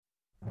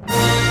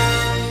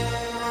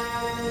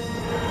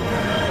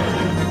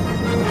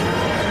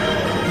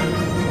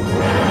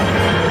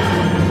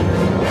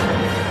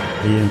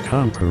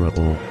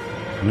Incomparable.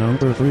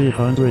 Number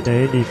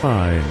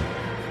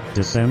 385.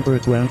 December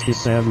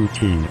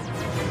 2017.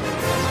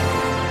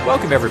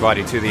 Welcome,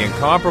 everybody, to The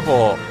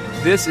Incomparable.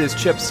 This is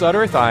Chip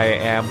Sudderth. I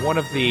am one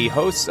of the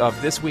hosts of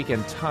This Week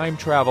in Time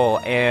Travel,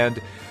 and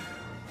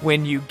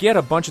when you get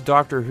a bunch of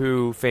Doctor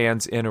Who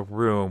fans in a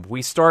room,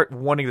 we start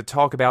wanting to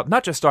talk about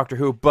not just Doctor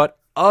Who, but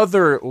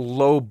other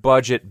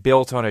low-budget,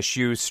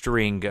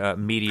 built-on-a-shoestring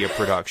media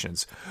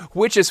productions,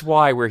 which is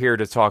why we're here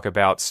to talk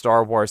about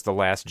Star Wars The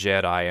Last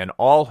Jedi, an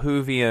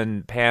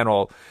all-Whovian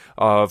panel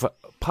of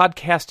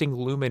podcasting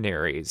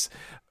luminaries.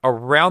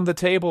 Around the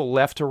table,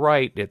 left to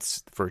right,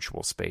 it's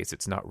virtual space.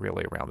 It's not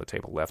really around the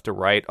table, left to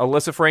right.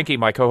 Alyssa Frankie,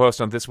 my co-host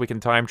on This Week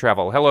in Time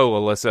Travel. Hello,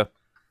 Alyssa.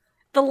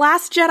 The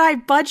Last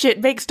Jedi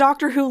budget makes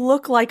Doctor Who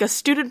look like a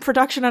student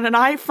production on an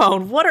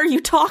iPhone. What are you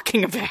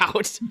talking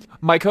about?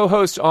 My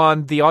co-host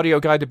on The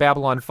Audio Guide to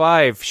Babylon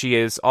 5, she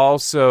is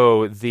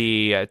also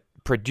the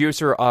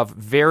producer of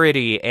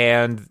Verity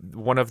and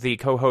one of the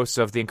co-hosts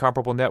of the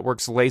Incomparable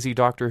Network's Lazy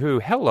Doctor Who.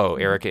 Hello,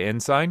 Erica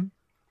Ensign.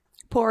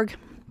 Porg.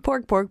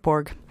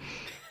 Porg.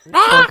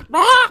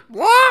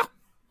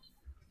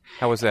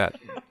 How was that?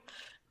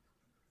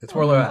 It's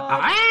more like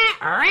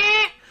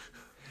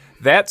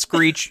That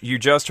screech you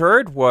just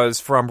heard was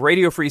from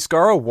Radio Free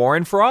Skaro,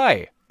 Warren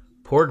Fry.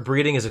 Porg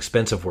breeding is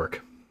expensive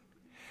work.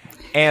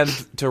 And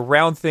to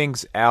round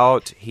things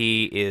out,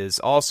 he is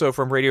also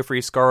from Radio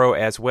Free Skaro,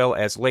 as well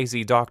as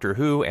Lazy Doctor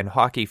Who and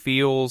Hockey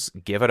Feels.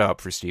 Give it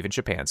up for Stephen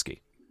Shapansky.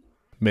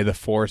 May the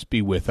Force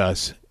be with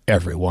us,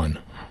 everyone.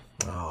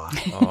 Oh,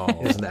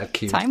 isn't that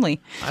cute?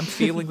 Timely. I'm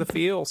feeling the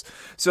feels.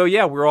 So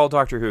yeah, we're all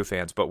Doctor Who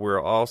fans, but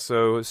we're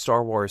also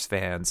Star Wars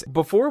fans.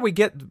 Before we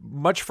get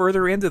much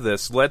further into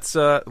this, let's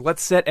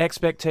set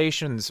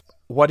expectations.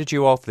 What did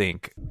you all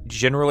think?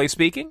 Generally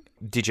speaking,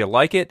 did you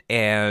like it?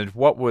 And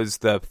what was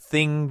the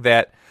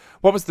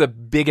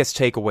biggest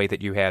takeaway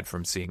that you had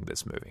from seeing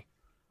this movie?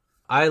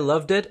 I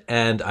loved it,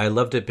 and I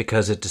loved it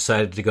because it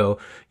decided to go,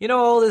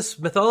 all this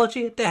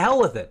mythology, to hell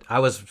with it. I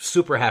was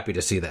super happy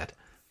to see that.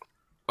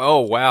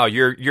 Oh, wow.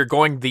 You're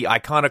going the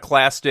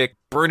iconoclastic,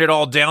 burn it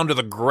all down to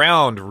the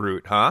ground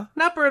route, huh?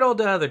 Not burn it all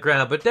down to the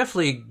ground, but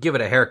definitely give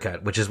it a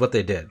haircut, which is what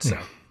they did. So,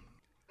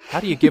 how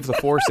do you give the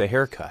Force a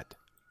haircut?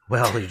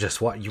 Well,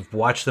 you've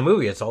watched the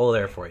movie. It's all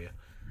there for you.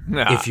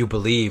 Nah. If you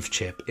believe,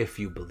 Chip, if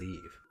you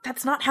believe.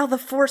 That's not how the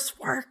Force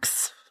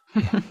works.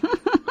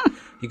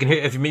 You can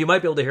hear. You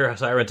might be able to hear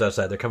sirens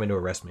outside. They're coming to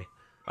arrest me.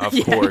 Of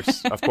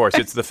course.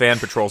 It's the fan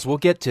patrols. We'll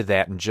get to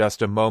that in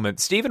just a moment.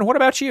 Stephen, what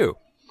about you?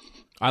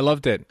 I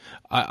loved it.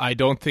 I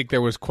don't think there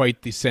was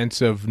quite the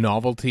sense of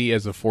novelty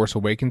as The Force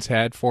Awakens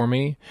had for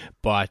me,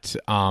 but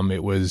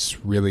it was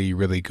really,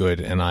 really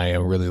good, and I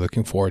am really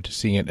looking forward to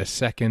seeing it a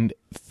second,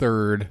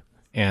 third,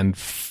 and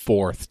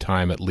fourth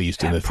time at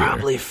least in the theater.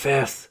 Probably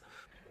fifth.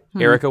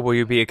 Erica, will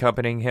you be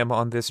accompanying him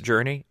on this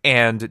journey?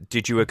 And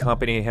did you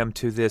accompany him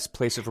to this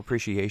place of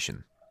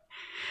appreciation?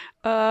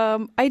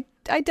 I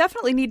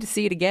definitely need to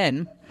see it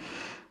again.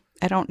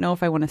 I don't know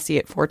if I want to see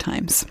it 4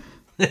 times.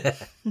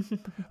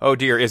 Oh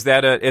dear, is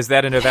that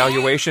an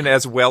evaluation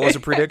as well as a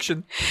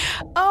prediction?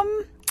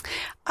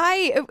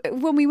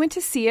 When we went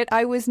to see it,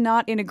 I was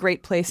not in a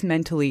great place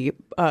mentally,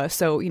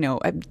 so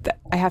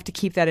I have to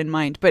keep that in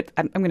mind. But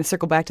I'm going to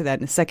circle back to that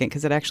in a second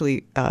because it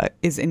actually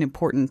is an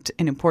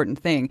important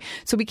thing.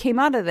 So we came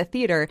out of the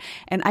theater,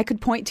 and I could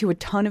point to a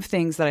ton of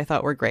things that I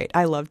thought were great.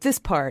 I loved this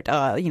part.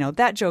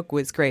 That joke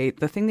was great.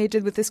 The thing they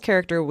did with this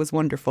character was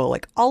wonderful.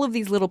 Like all of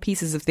these little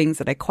pieces of things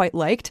that I quite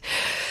liked.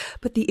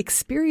 But the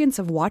experience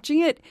of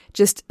watching it,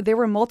 there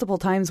were multiple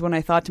times when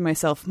I thought to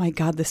myself, "My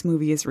God, this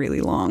movie is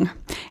really long,"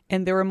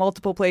 and there were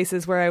multiple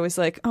places where I was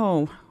like,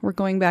 oh, we're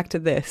going back to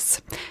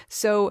this.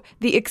 So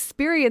the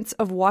experience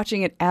of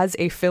watching it as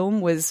a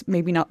film was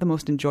maybe not the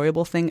most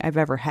enjoyable thing I've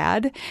ever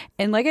had.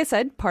 And like I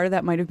said, part of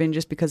that might have been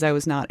just because I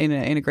was not in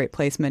a great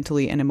place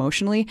mentally and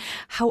emotionally.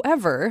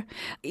 However,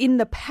 in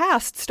the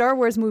past, Star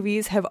Wars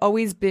movies have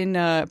always been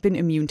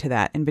immune to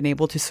that and been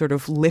able to sort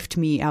of lift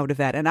me out of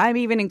that. And I'm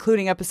even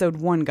including episode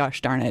 1,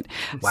 gosh darn it.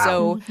 Wow.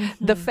 So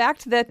the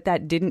fact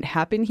that didn't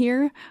happen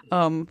here,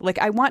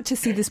 I want to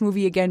see this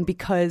movie again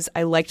because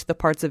I liked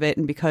the parts of it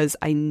and because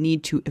I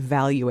need to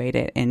evaluate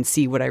it and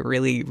see what I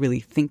really, really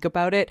think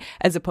about it,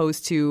 as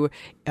opposed to,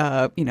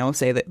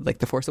 say that like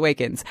The Force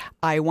Awakens.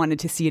 I wanted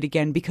to see it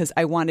again because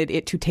I wanted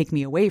it to take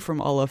me away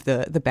from all of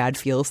the bad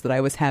feels that I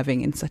was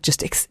having and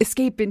just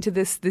escape into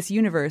this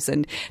universe.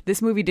 And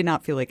this movie did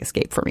not feel like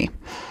escape for me.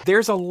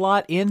 There's a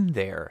lot in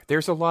there.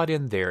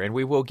 And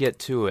we will get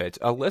to it.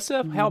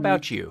 Alyssa, how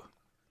about you?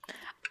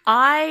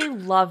 I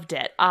loved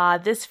it.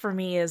 This for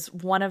me is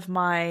one of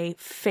my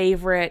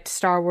favorite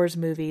Star Wars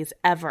movies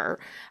ever.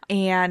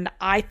 And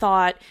I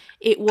thought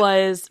it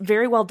was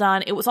very well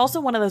done. It was also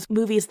one of those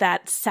movies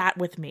that sat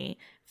with me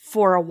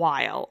for a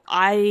while.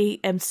 I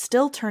am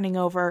still turning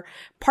over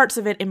parts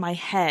of it in my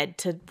head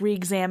to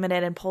re-examine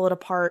it and pull it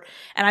apart.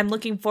 And I'm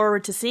looking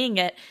forward to seeing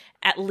it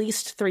at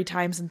least 3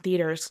 times in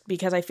theaters,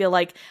 because I feel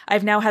like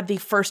I've now had the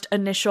first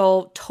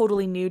initial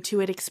totally new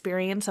to it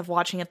experience of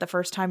watching it the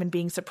first time and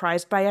being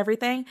surprised by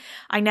everything.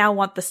 I now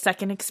want the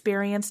second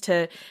experience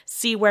to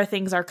see where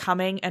things are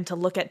coming and to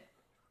look at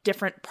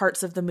different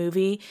parts of the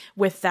movie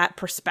with that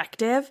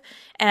perspective.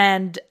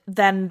 And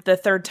then the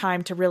third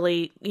time to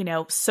really,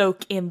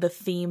 soak in the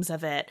themes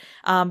of it.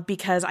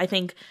 Because I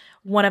think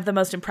one of the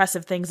most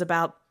impressive things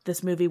about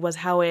this movie was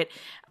how it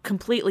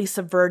completely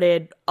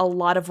subverted a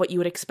lot of what you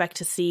would expect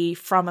to see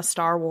from a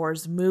Star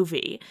Wars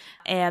movie.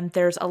 And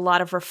there's a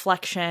lot of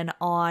reflection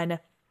on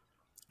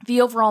the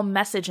overall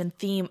message and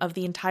theme of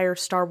the entire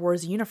Star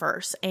Wars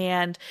universe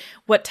and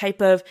what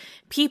type of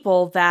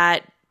people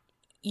that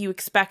you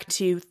expect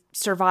to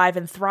survive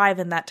and thrive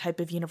in that type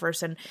of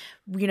universe, and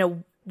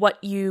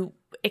what you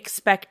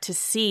expect to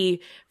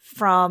see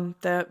from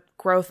the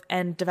growth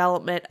and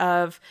development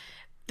of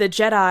the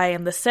Jedi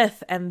and the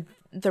Sith and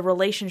the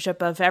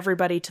relationship of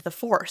everybody to the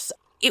Force.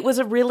 It was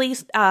a really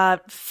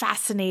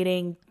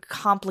fascinating,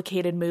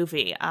 complicated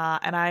movie,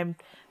 and I'm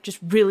just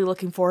really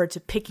looking forward to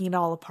picking it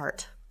all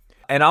apart.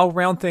 And I'll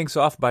round things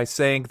off by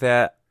saying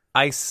that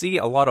I see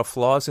a lot of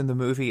flaws in the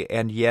movie,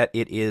 and yet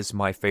it is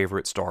my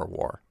favorite Star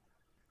Wars.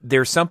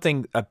 There's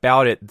something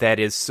about it that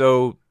is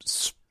so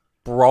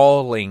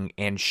sprawling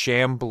and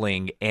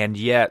shambling and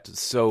yet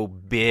so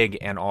big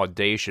and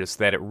audacious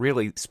that it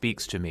really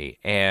speaks to me.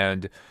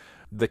 And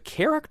the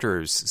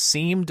characters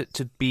seemed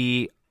to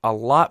be a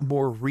lot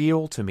more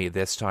real to me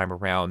this time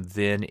around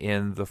than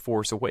in The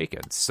Force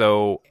Awakens.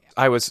 So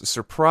I was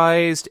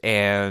surprised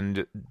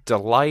and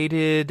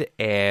delighted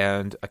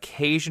and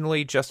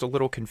occasionally just a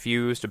little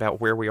confused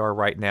about where we are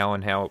right now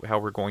and how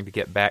we're going to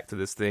get back to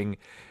this thing.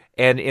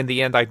 And in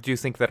the end, I do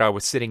think that I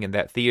was sitting in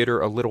that theater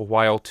a little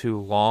while too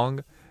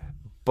long.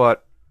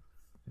 But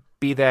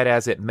be that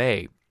as it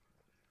may,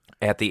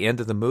 at the end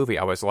of the movie,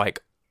 I was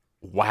like,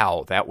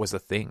 wow, that was a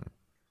thing.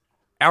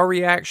 Our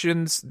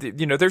reactions,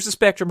 there's a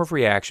spectrum of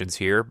reactions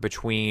here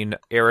between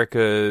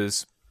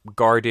Erica's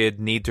guarded,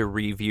 need to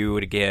review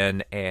it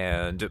again,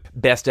 and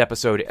best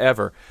episode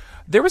ever.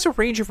 There was a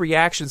range of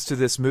reactions to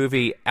this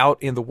movie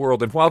out in the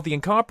world, and while The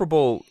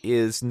Incomparable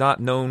is not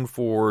known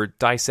for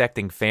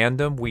dissecting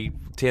fandom, we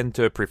tend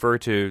to prefer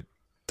to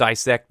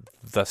dissect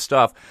the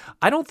stuff.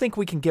 I don't think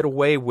we can get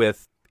away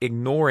with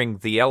ignoring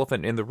the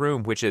elephant in the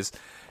room, which is,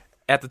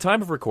 at the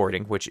time of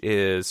recording, which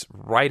is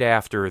right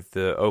after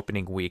the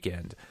opening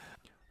weekend,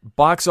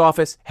 box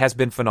office has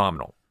been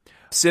phenomenal.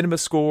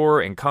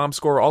 CinemaScore and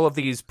ComScore, all of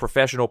these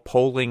professional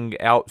polling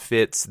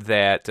outfits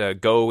that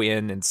go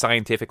in and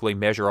scientifically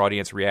measure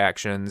audience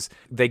reactions,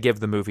 they give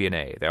the movie an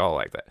A. They all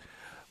like that.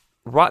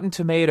 Rotten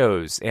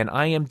Tomatoes and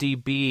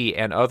IMDb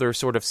and other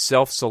sort of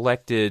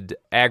self-selected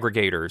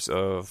aggregators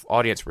of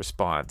audience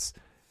response,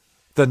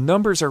 the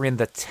numbers are in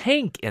the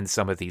tank in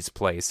some of these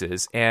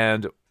places,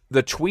 and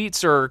the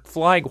tweets are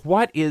flying.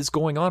 What is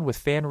going on with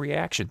fan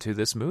reaction to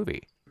this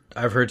movie?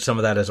 I've heard some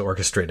of that as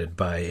orchestrated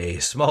by a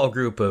small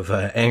group of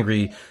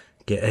angry,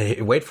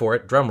 wait for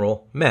it,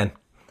 drumroll, men.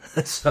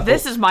 So,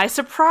 this is my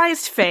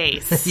surprised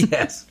face.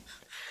 Yes.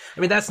 I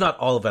mean, that's not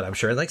all of it, I'm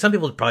sure. Like, some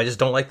people probably just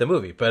don't like the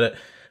movie, but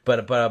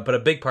a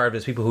big part of it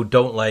is people who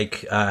don't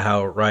like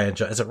how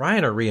is it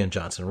Ryan or Rian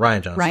Johnson?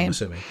 Ryan Johnson, I'm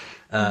assuming.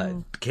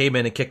 Came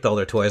in and kicked all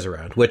their toys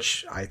around,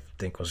 which I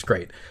think was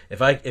great.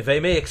 If I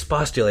may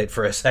expostulate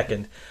for a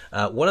second,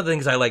 one of the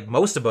things I like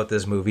most about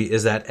this movie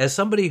is that as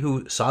somebody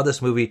who saw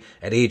this movie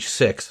at age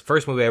 6,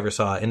 first movie I ever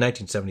saw in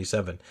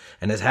 1977,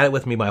 and has had it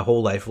with me my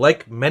whole life,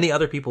 like many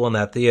other people in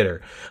that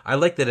theater, I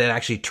like that it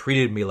actually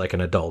treated me like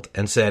an adult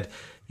and said,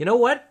 you know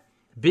what?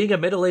 Being a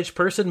middle-aged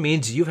person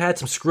means you've had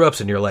some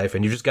screw-ups in your life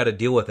and you just got to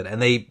deal with it.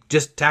 And they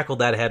just tackled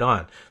that head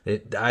on.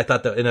 I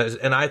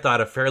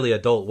thought a fairly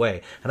adult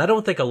way. And I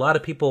don't think a lot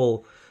of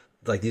people,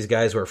 like these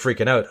guys who are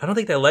freaking out, I don't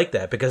think they like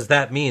that, because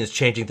that means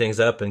changing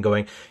things up and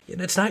going,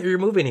 it's not your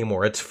movie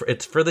anymore. It's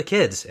for the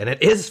kids, and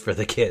it is for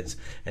the kids.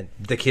 And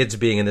the kids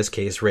being, in this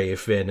case, Rey,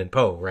 Finn, and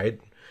Poe, right?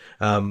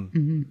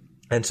 And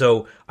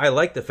so I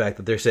like the fact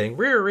that they're saying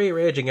we're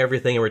rearranging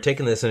everything and we're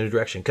taking this in a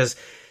direction, because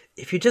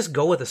if you just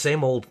go with the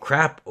same old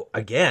crap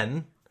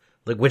again,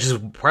 like, which is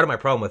part of my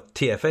problem with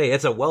TFA,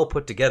 it's a well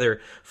put together,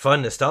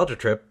 fun nostalgia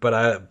trip. But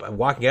I'm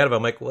walking out of it,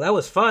 I'm like, well, that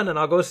was fun, and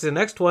I'll go see the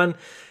next one.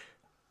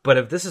 But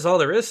if this is all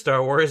there is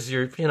Star Wars,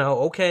 you're,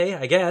 okay,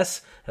 I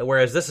guess.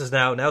 Whereas this is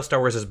now Star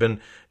Wars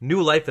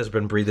new life has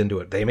been breathed into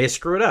it. They may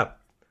screw it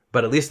up,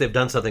 but at least they've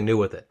done something new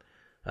with it.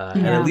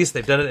 And at least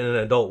they've done it in an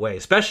adult way,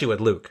 especially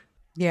with Luke.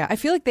 Yeah, I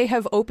feel like they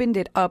have opened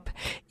it up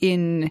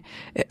to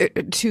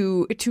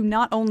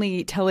not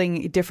only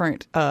telling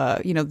different,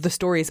 the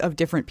stories of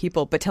different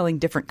people, but telling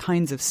different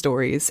kinds of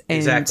stories. And,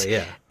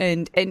 exactly.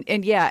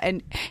 Yeah.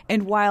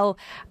 And while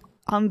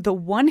on the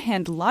one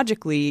hand,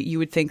 logically, you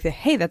would think that,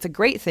 hey, that's a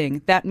great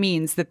thing. That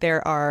means that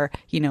there are,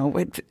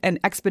 an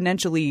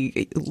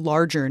exponentially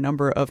larger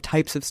number of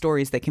types of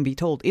stories that can be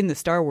told in the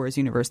Star Wars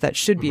universe. That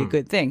should be a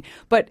good thing.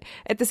 But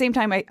at the same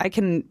time, I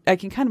can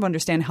kind of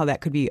understand how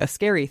that could be a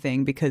scary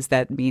thing, because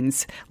that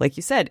means, like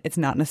you said, it's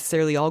not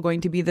necessarily all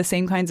going to be the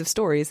same kinds of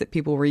stories that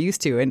people were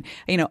used to. And,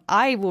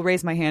 I will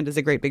raise my hand as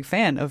a great big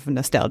fan of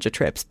nostalgia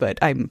trips, but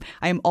I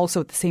am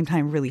also at the same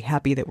time really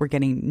happy that we're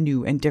getting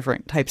new and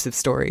different types of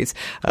stories.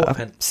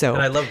 And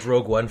I loved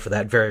Rogue One for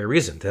that very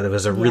reason. That it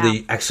was a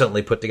really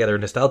excellently put together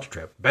nostalgia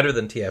trip, better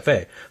than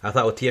TFA. I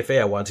thought with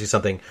TFA I wanted to see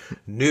something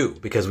new,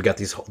 because we got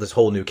this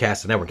whole new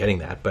cast, and now we're getting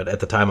that. But at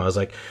the time I was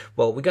like,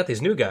 well, we got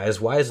these new guys.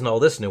 Why isn't all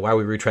this new? Why are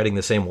we retreading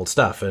the same old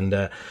stuff? And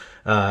that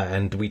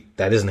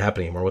isn't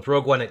happening anymore. With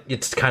Rogue One,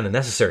 it's kind of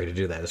necessary to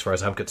do that, as far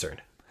as I'm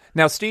concerned.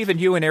 Now, Steve and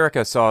you and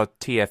Erica saw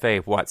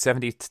TFA,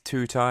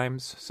 72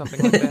 times?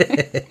 Something like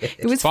that?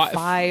 It was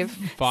five.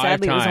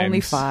 Sadly, times. It was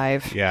only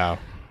 5. Yeah.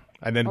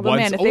 And then Although,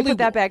 man, if they put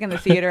that back in the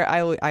theater,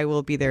 I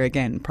will be there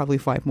again, probably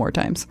 5 more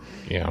times.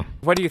 Yeah.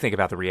 What do you think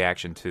about the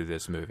reaction to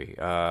this movie?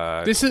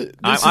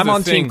 I'm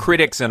on Team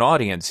Critics and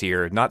Audience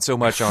here, not so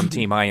much on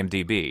Team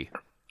IMDb.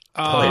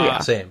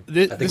 Same.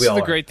 This is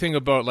the great thing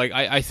about,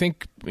 I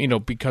think,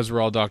 because we're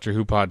all Doctor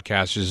Who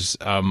podcasters,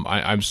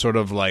 I'm sort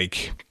of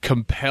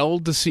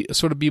compelled to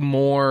sort of be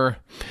more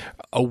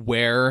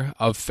aware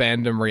of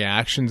fandom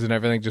reactions and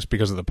everything, just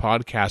because of the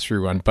podcast we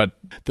run. But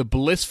the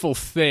blissful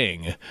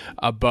thing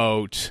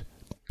about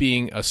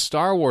being a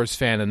Star Wars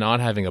fan and not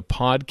having a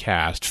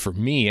podcast, for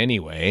me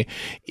anyway,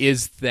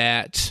 is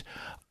that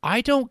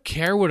I don't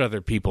care what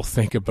other people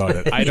think about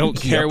it. I don't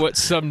care what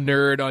some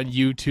nerd on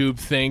YouTube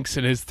thinks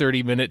in his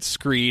 30-minute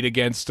screed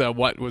against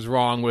what was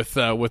wrong with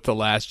The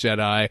Last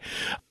Jedi.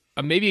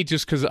 Maybe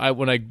just because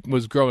when I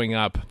was growing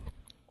up,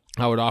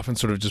 I would often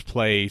sort of just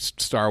play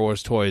Star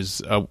Wars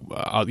toys,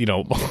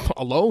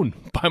 alone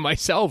by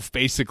myself,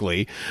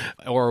 basically,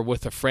 or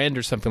with a friend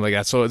or something like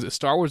that. So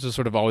Star Wars has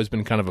sort of always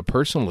been kind of a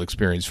personal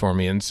experience for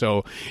me, and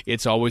so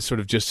it's always sort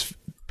of just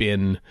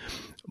been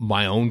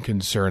my own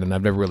concern, and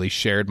I've never really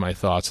shared my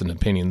thoughts and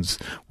opinions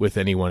with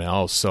anyone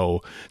else.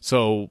 So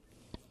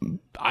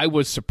I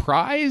was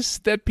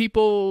surprised that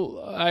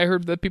I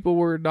heard that people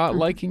were not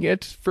liking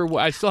it.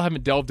 I still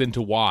haven't delved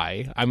into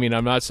why. I mean,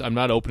 I'm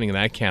not opening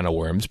that can of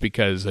worms,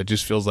 because it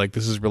just feels like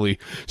this is really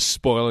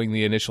spoiling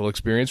the initial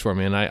experience for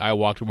me, and I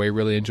walked away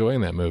really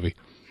enjoying that movie.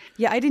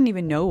 Yeah, I didn't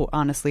even know,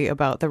 honestly,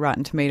 about the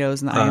Rotten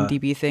Tomatoes and the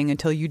IMDb thing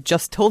until you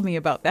just told me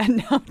about that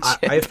now,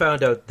 Chip. I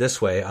found out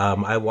this way.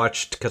 I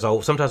watched, because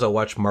sometimes I'll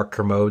watch Mark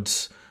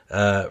Kermode's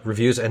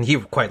reviews, and he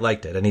quite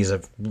liked it, and he's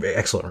an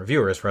excellent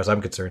reviewer as far as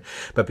I'm concerned.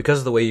 But because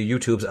of the way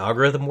YouTube's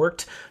algorithm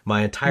worked,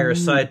 my entire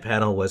side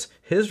panel was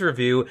his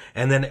review,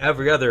 and then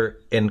every other,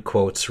 in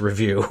quotes,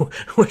 review,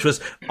 which was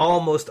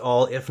almost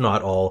all, if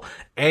not all,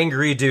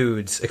 angry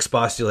dudes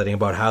expostulating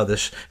about how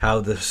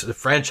this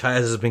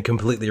franchise has been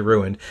completely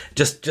ruined.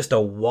 Just a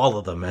wall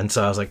of them. And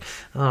so I was like,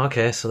 oh,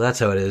 okay, so that's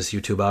how it is,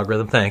 YouTube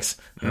algorithm. Thanks.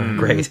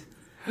 Great.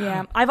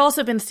 Yeah, I've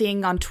also been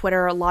seeing on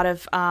Twitter a lot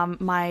of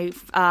my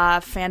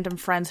fandom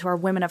friends who are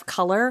women of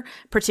color,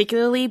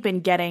 particularly, been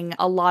getting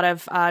a lot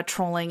of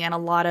trolling and a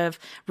lot of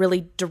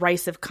really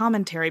derisive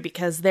commentary,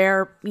 because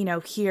they're,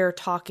 here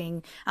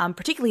talking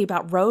particularly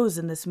about Rose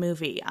in this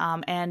movie.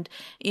 And,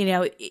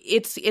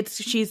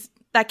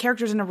 that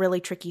character's in a really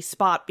tricky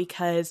spot,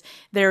 because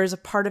there is a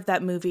part of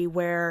that movie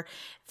where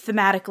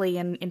thematically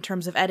and in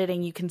terms of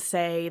editing, you can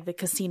say the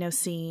casino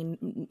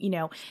scene,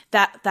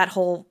 that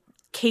whole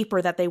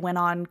caper that they went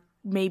on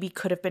maybe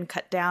could have been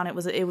cut down. It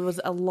was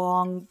a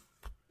long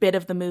bit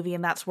of the movie,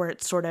 and that's where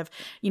it sort of,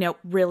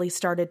 really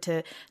started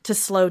to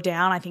slow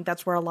down. I think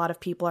that's where a lot of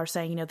people are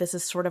saying, this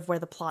is sort of where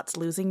the plot's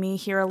losing me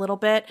here a little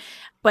bit.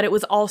 But it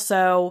was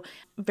also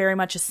very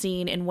much a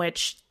scene in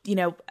which,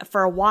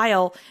 for a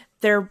while,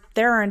 there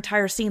are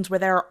entire scenes where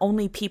there are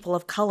only people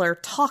of color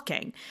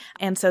talking.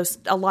 And so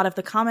a lot of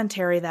the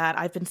commentary that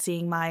I've been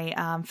seeing my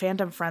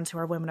fandom friends who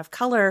are women of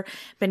color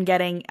been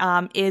getting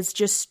is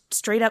just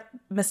straight up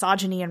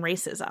misogyny and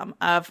racism.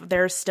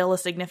 There's still a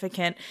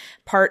significant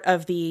part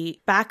of the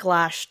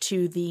backlash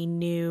to the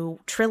new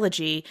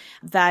trilogy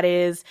that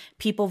is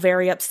people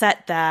very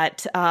upset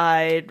that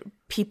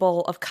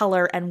people of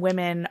color and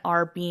women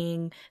are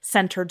being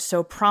centered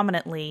so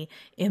prominently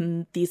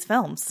in these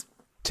films.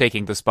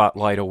 Taking the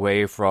spotlight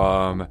away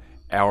from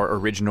our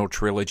original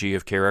trilogy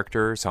of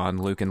characters,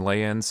 Han, Luke, and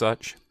Leia and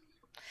such?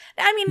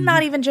 I mean,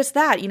 not even just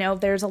that.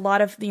 There's a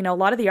lot of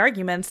the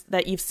arguments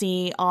that you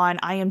see on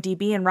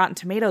IMDb and Rotten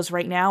Tomatoes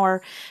right now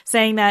are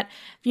saying that,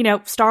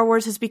 Star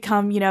Wars has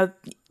become,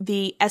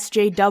 the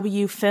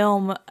SJW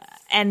film,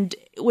 and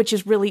which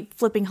is really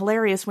flipping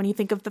hilarious when you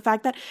think of the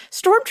fact that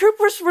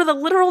stormtroopers were the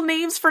literal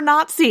names for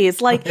Nazis.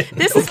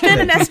 This has been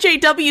an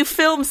SJW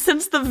film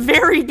since the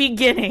very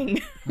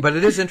beginning. But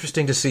it is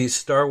interesting to see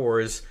Star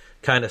Wars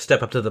kind of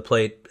step up to the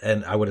plate,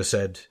 and I would have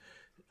said,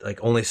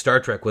 only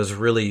Star Trek was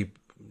really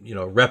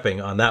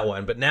repping on that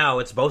one. But now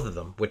it's both of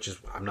them, which is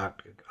I'm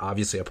not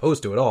obviously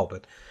opposed to at all.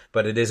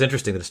 But it is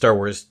interesting that Star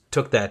Wars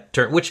took that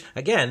turn, which,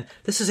 again,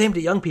 this is aimed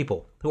at young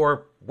people who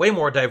are way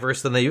more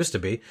diverse than they used to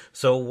be.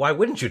 So why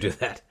wouldn't you do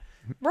that?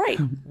 Right.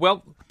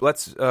 Well,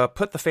 let's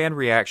put the fan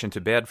reaction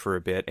to bed for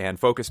a bit and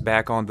focus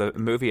back on the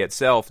movie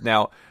itself.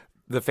 Now,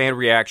 the fan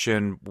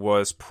reaction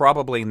was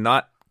probably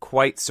not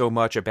quite so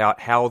much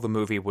about how the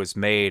movie was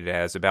made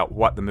as about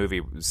what the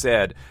movie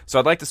said. So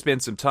I'd like to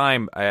spend some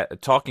time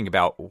talking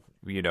about,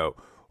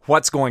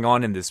 what's going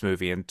on in this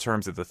movie in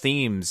terms of the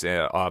themes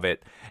of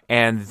it,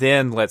 and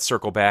then let's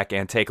circle back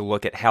and take a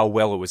look at how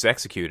well it was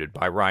executed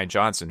by Rian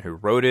Johnson, who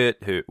wrote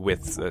it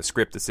with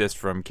script assist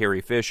from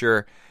Carrie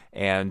Fisher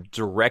and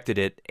directed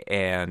it,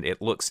 and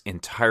it looks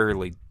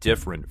entirely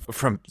different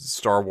from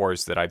Star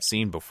Wars that I've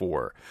seen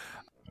before.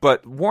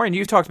 But Warren,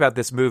 you talked about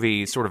this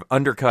movie sort of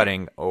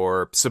undercutting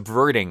or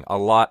subverting a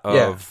lot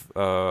of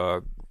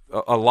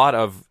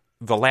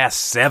the last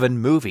 7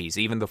 movies,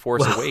 even The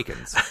Force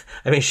Awakens.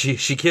 I mean,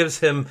 she gives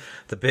him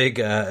the big,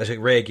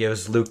 Rey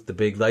gives Luke the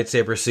big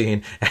lightsaber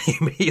scene, and he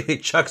immediately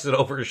chucks it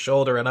over his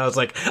shoulder, and I was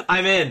like,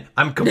 I'm in.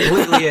 I'm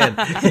completely in.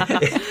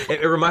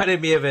 It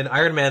reminded me of in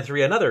Iron Man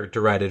 3, another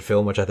derided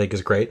film, which I think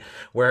is great,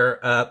 where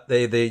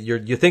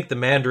you think the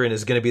Mandarin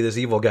is going to be this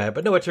evil guy,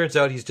 but no, it turns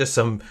out he's just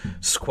some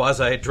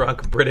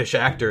quasi-drunk British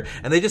actor,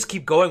 and they just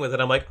keep going with it.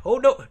 I'm like, oh,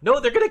 no,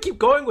 they're going to keep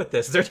going with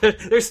this.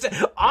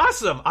 They're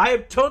awesome. I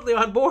am totally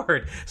on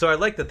board. So I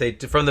like that they,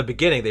 from the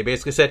beginning, they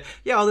basically said,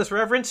 yeah, all this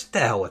reverence, the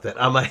hell with it.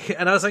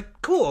 And I was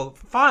like, cool,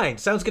 fine,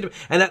 sounds good to me.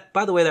 And that,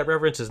 by the way, that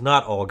reverence is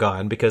not all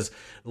gone, because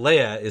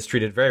Leia is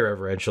treated very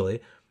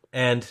reverentially.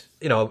 And,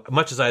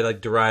 much as I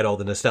deride all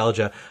the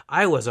nostalgia,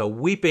 I was a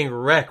weeping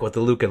wreck with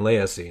the Luke and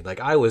Leia scene.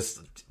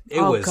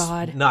 It was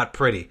God. Not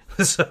pretty.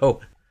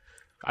 So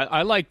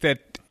I like that.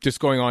 Just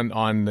going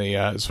on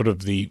the sort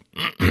of the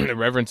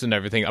reverence and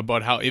everything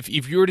about how if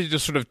you were to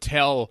just sort of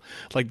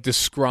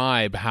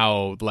describe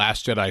how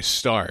Last Jedi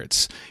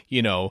starts,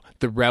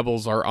 the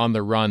rebels are on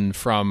the run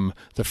from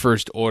the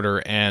First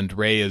Order, and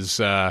Rey is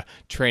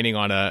training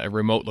on a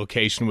remote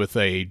location with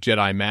a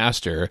Jedi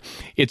Master.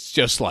 It's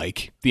just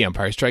like The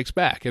Empire Strikes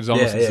Back. It's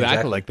almost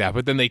exactly like that.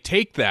 But then they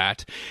take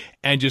that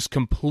and just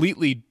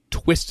completely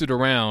twist it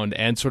around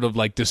and sort of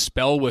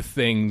dispel with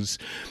things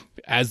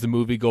as the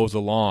movie goes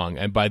along.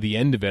 And by the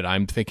end of it,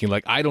 I'm thinking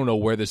I don't know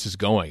where this is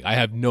going. I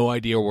have no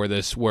idea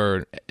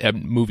where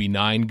movie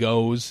 9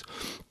 goes.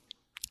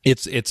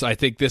 It's I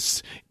think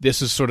this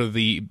is sort of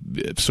the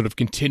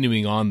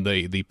continuing on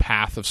the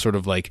path of sort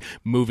of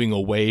moving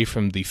away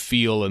from the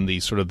feel and the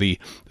sort of the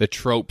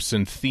tropes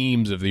and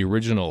themes of the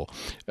original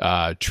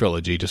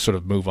trilogy to sort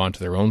of move on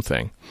to their own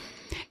thing.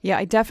 Yeah,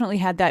 I definitely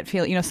had that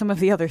feel. Some of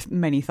the other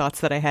many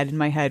thoughts that I had in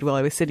my head while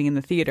I was sitting in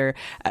the theater,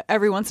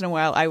 every once in a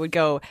while I would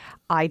go,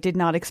 I did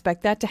not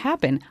expect that to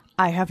happen.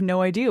 I have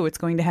no idea what's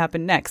going to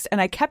happen next.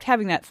 And I kept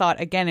having that thought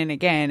again and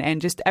again.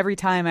 And just every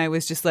time I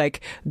was just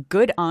like,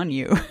 good on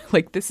you.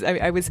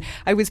 I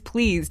was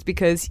pleased,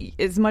 because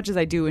as much as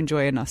I do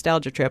enjoy a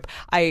nostalgia trip,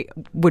 I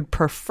would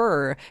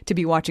prefer to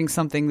be watching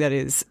something that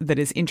is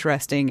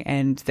interesting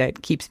and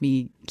that keeps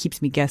me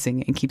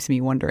guessing and keeps me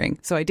wondering.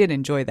 So I did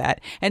enjoy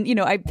that. And,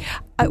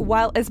 I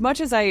while as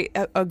much as I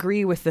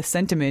agree with the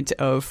sentiment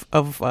of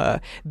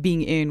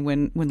being in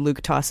when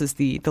Luke tosses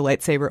the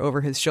lightsaber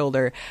over his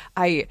shoulder,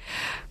 I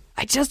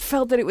just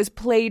felt that it was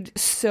played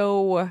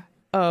so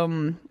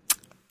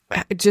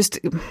just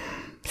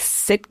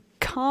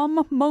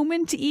sitcom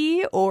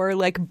moment-y, or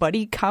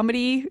buddy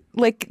comedy.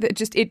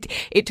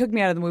 It took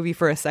me out of the movie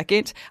for a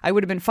second. I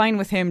would have been fine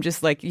with him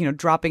just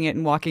dropping it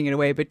and walking it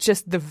away, but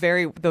just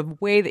the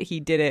way that he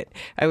did it,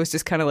 I was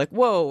just kind of like,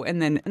 whoa.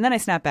 And then I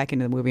snapped back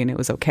into the movie and it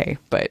was okay.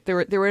 But there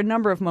were a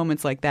number of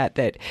moments like that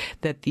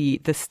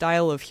the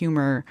style of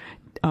humor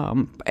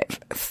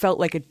felt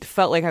like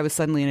I was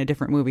suddenly in a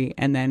different movie,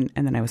 and then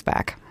I was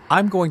back.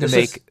 I'm going to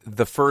make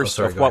the first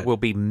of what will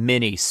be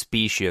many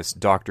specious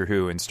Doctor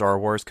Who and Star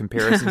Wars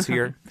comparisons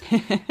here.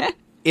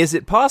 Is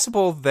it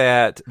possible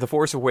that The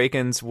Force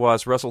Awakens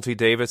was Russell T.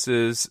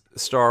 Davis's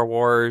Star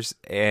Wars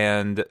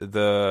and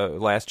The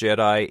Last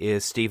Jedi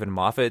is Stephen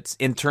Moffat's,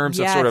 in terms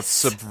of sort of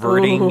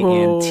subverting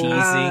and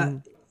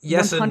teasing?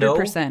 Yes 100%. And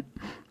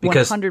no.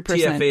 Because 100%.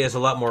 TFA is a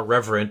lot more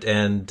reverent,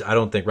 and I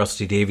don't think Russell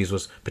T Davies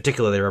was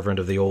particularly reverent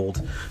of the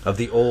old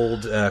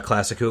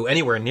classic Who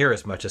anywhere near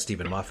as much as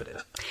Stephen Moffat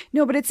is.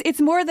 No, but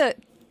it's more the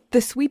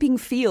sweeping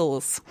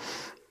feels.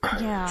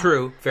 Yeah.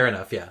 True. Fair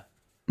enough. Yeah.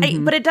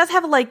 But it does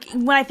have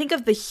when I think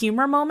of the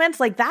humor moments,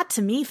 that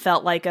to me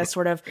felt like a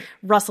sort of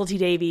Russell T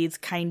Davies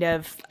kind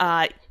of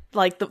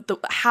the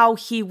how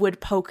he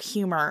would poke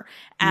humor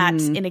at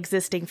an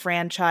existing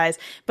franchise.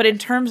 But in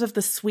terms of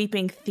the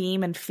sweeping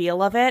theme and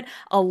feel of it,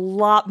 a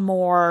lot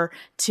more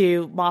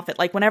to Moffat.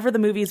 Whenever the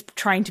movie's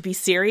trying to be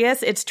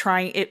serious,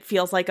 it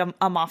feels like a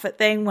Moffat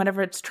thing.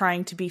 Whenever it's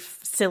trying to be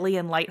silly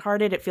and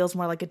lighthearted, it feels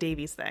more like a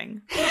Davies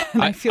thing.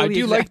 I feel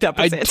the exact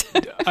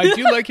opposite. I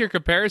do like your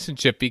comparison,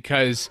 Chip,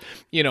 because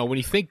when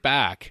you think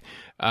back,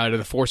 to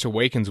The Force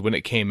Awakens when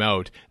it came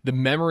out, the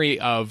memory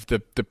of the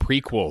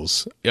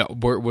prequels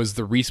was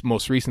the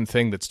most recent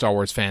thing that Star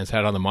Wars fans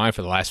had on the mind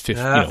for the last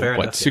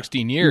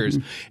 16 years.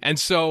 And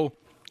so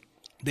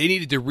they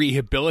needed to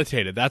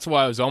rehabilitate it. That's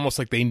why it was almost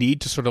like they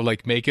need to sort of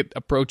like make it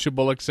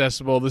approachable,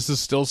 accessible. This is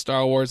still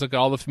Star Wars. Like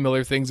all the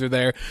familiar things are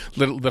there.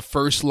 The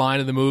first line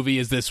of the movie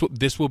is this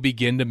will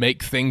begin to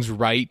make things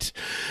right.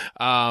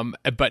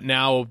 But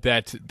now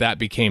that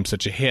became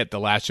such a hit, The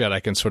Last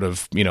Jedi can sort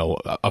of,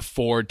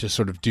 afford to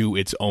sort of do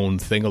its own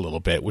thing a little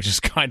bit, which is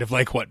kind of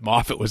like what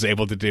Moffat was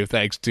able to do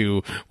thanks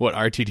to what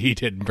RTD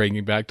did in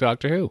bringing back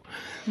Doctor Who.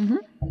 Mm-hmm.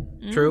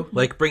 True.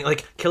 Like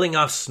killing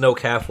off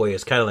Snoke halfway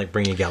is kind of like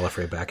bringing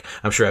Gallifrey back.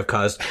 I'm sure I've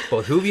caused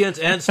both Whovians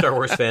and Star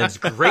Wars fans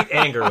great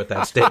anger with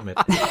that statement.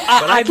 But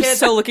I'm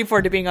so looking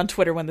forward to being on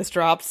Twitter when this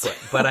drops.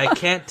 But I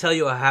can't tell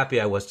you how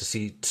happy I was to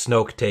see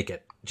Snoke take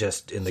it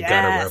just in the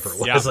gut or wherever it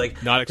was. Yeah,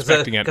 like not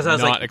expecting it. Because I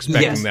was not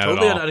expecting that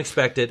totally at all.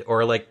 Unexpected,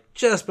 or like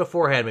just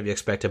beforehand maybe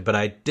expected. But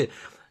I did.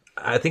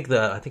 I think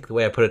the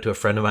way I put it to a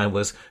friend of mine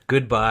was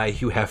goodbye,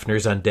 Hugh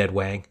Hefner's undead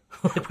Wang.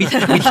 we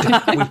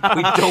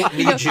don't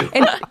need you.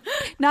 And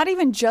not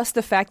even just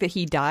the fact that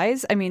he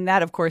dies. I mean,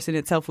 that, of course, in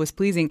itself was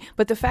pleasing.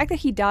 But the fact that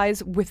he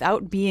dies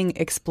without being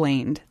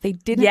explained. They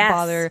didn't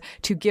bother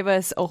to give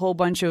us a whole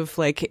bunch of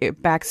like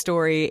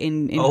backstory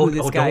in who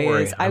this guy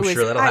is. I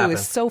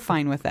was so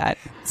fine with that.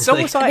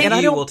 So was I. And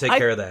I will take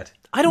care of that.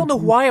 I don't know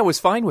why I was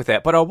fine with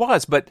that, but I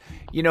was. But,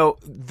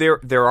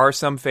 there are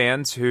some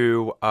fans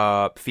who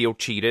feel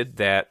cheated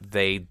that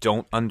they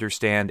don't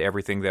understand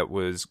everything that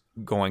was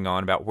going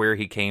on about where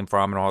he came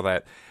from and all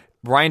that.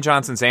 Rian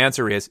Johnson's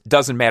answer is,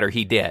 doesn't matter,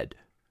 he did.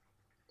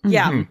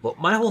 Yeah. Mm-hmm. Well,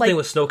 my whole thing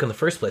was Snoke in the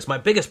first place. My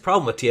biggest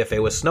problem with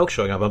TFA was Snoke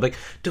showing up. I'm like,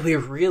 do we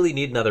really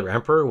need another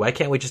Emperor? Why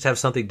can't we just have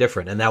something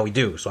different? And now we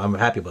do, so I'm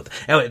happy about that.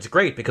 And it's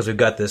great because we've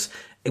got this.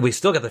 We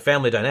still got the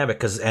family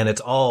dynamic, and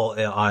it's all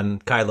on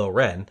Kylo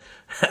Ren,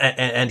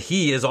 and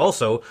he is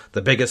also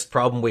the biggest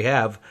problem we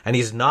have. And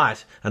he's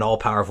not an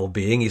all-powerful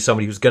being. He's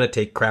somebody who's going to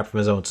take crap from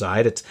his own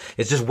side. It's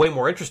just way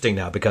more interesting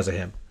now because of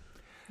him.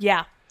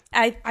 Yeah.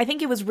 I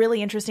think it was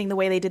really interesting the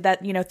way they did that,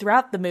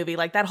 throughout the movie,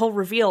 like that whole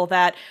reveal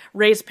that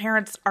Rey's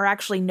parents are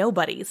actually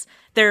nobodies.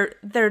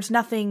 There's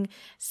nothing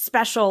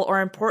special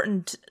or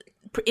important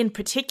in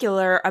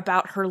particular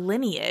about her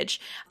lineage.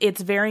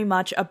 It's very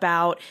much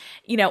about,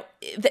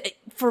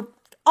 for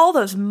all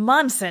those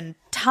months and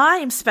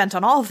time spent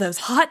on all of those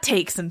hot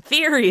takes and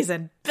theories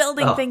and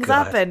building things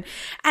up, and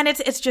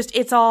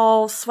it's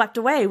all swept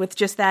away with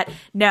just that.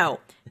 No,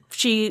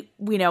 she,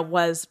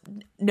 was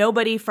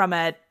nobody from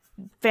a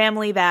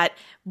family that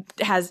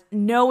has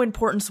no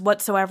importance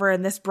whatsoever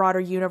in this broader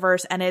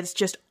universe, and it's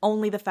just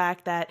only the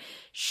fact that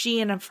she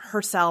and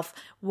herself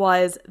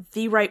was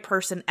the right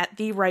person at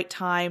the right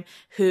time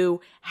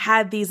who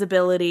had these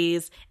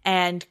abilities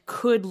and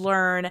could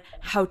learn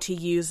how to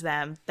use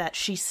them, that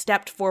she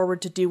stepped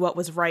forward to do what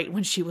was right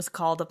when she was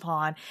called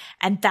upon,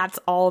 and that's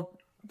all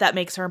that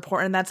makes her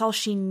important. That's all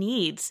she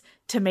needs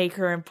to make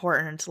her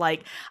important.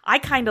 Like, I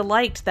kind of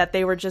liked that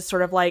they were just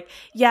sort of like,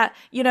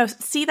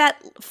 see that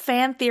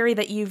fan theory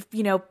that you've,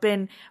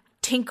 been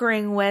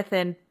tinkering with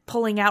and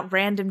pulling out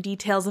random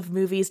details of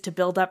movies to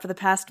build up for the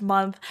past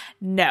month?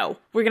 No,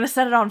 we're going to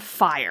set it on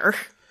fire.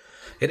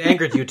 It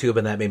angered YouTube,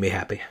 and that made me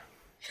happy.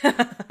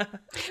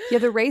 Yeah,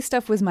 the Rey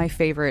stuff was my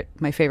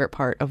favorite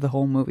part of the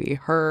whole movie.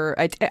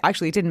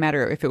 Actually, it didn't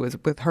matter if it was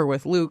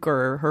with Luke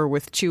or her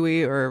with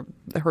Chewie or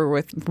her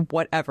with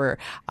whatever,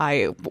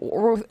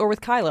 or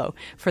with Kylo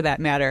for that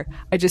matter.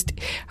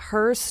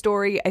 Her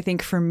story, I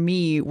think for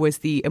me, was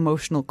the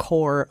emotional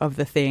core of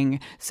the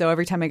thing. So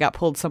every time I got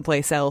pulled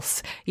someplace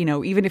else,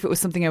 even if it was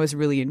something I was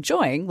really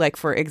enjoying, like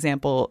for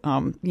example,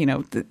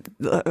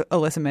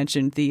 Alyssa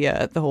mentioned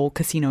the whole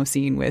casino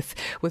scene with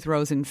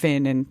Rose and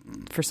Finn,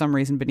 and for some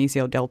reason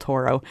Benicio del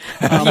Toro.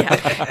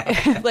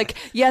 Like,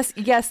 yes,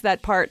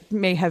 that part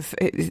may have,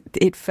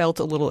 it felt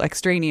a little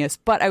extraneous,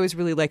 but I was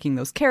really liking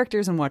those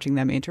characters and watching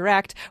them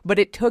interact. But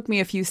it took me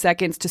a few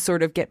seconds to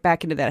sort of get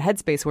back into that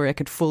headspace where I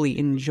could fully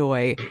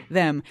enjoy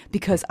them,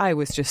 because I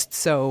was just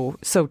so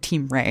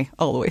Team Rey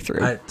all the way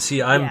through.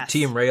 I'm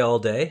Team Rey all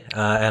day,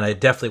 and I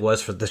definitely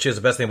was. She was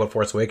the best thing about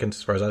Force Awakens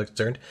as far as I was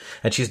concerned,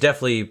 and she's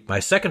definitely my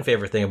second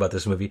favorite thing about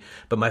this movie.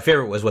 But my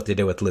favorite was what they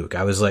did with Luke.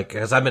 I was like,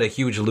 because I've been a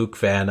huge Luke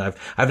fan.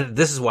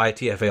 This is why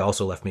TFA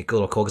also left me a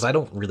little cold, because I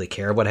don't really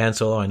care about Han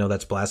Solo. I know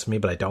that's blasphemy,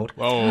 but I don't.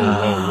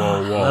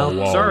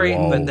 Whoa, sorry,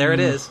 but there it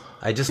is.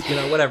 I just,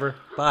 whatever.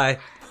 Bye.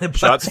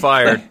 Shots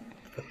fired.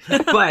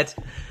 but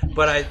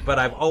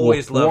I've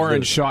always loved Warren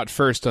Luke. Shot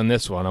first on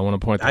this one. I want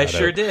to point that out. I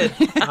sure did.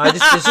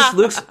 It's just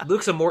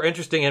Luke's a more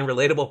interesting and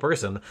relatable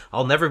person.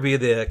 I'll never be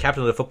the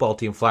captain of the football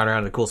team flying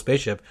around in a cool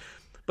spaceship.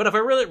 But if I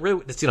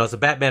really, it's a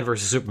Batman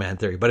versus Superman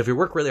theory. But if you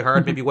work really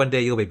hard, maybe one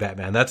day you'll be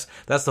Batman. That's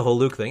the whole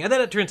Luke thing. And then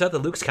it turns out that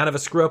Luke's kind of a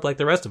screw up like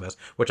the rest of us,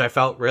 which I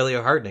felt really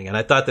heartening. And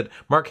I thought that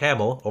Mark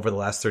Hamill, over the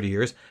last 30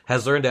 years,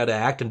 has learned how to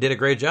act and did a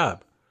great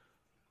job.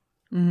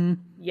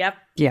 Mm-hmm. Yep.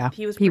 Yeah.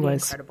 He was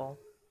incredible.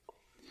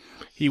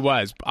 He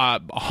was.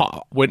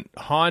 When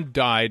Han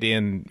died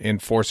in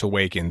Force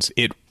Awakens,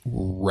 it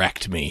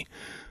wrecked me.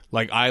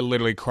 Like, I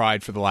literally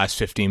cried for the last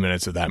 15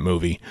 minutes of that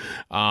movie.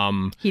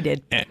 He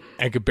did. And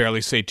I could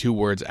barely say 2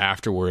 words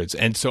afterwards.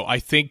 And so I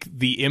think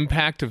the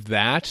impact of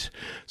that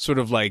sort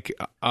of like,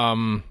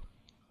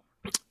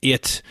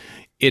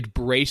 it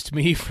braced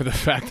me for the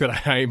fact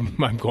that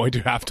I'm going to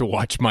have to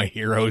watch my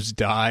heroes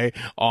die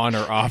on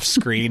or off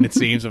screen, it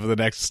seems, over the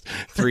next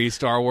 3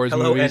 Star Wars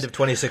movies. End of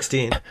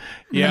 2016.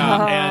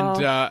 Yeah,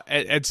 no.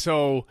 and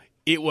so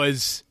it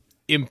was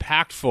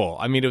impactful.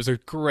 I mean, it was a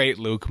great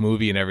Luke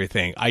movie and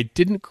everything. I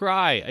didn't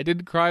cry. I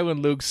didn't cry when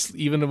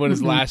even when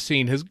his last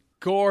scene, his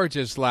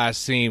gorgeous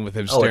last scene with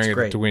him staring at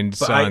the twin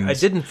sons. I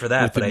didn't for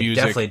that, but I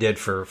definitely did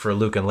for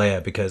Luke and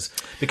Leia because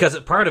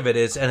part of it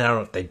is, and I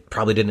don't, they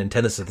probably didn't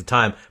intend this at the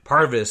time.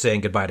 Part of it is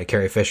saying goodbye to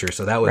Carrie Fisher,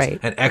 so that was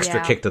an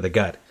extra kick to the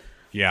gut.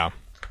 Yeah.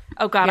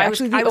 Oh God! Yeah,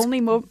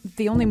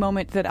 the only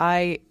moment that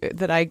I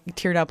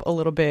teared up a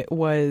little bit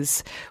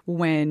was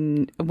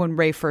when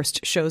Rey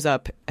first shows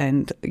up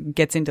and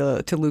gets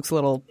into Luke's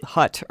little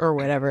hut or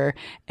whatever,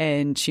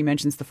 and she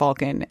mentions the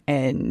Falcon,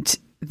 and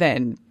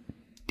then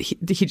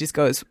he just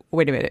goes,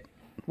 "Wait a minute,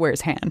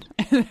 where's Han?"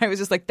 And I was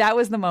just like, that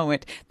was the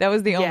moment. That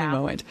was the only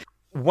moment.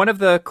 One of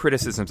the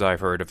criticisms I've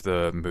heard of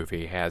the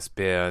movie has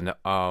been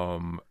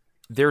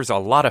there's a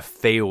lot of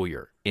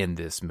failure in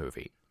this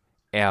movie.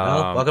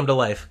 Welcome to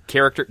life.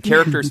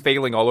 Characters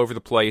failing all over the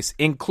place,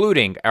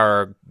 including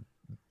our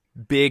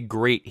big,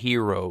 great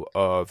hero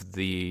of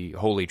the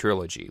Holy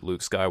Trilogy, Luke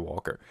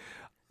Skywalker.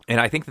 And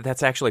I think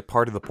that's actually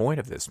part of the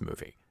point of this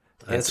movie.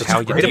 It's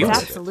how you deal with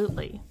it.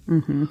 Absolutely.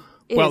 Mm-hmm.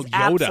 Well,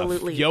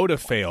 Yoda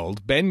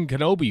failed. Ben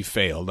Kenobi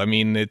failed. I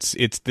mean, this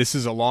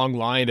is a long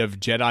line of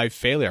Jedi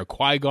failure.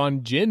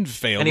 Qui-Gon Jinn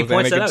failed. And he with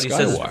points Anakin that out. He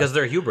says it's because of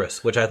their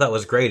hubris, which I thought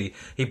was great.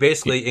 He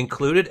basically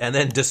included and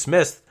then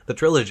dismissed the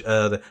trilogy,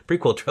 the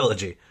prequel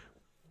trilogy.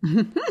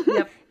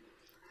 Yep.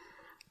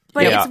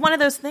 But it's one of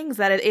those things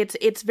that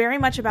it's very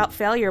much about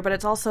failure, but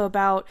it's also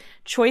about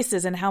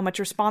choices and how much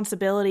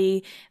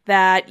responsibility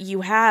that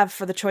you have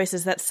for the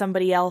choices that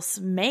somebody else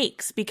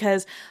makes.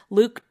 Because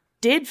Luke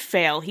did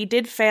fail. He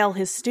did fail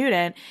his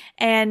student.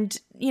 And,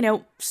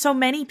 so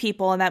many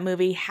people in that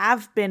movie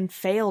have been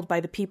failed by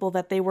the people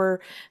that they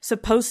were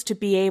supposed to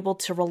be able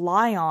to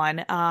rely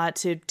on,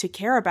 to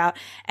care about.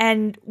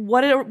 And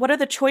what are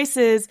the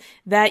choices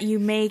that you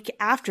make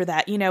after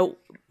that?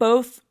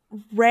 Both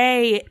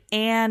Rey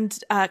and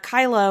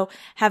Kylo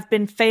have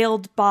been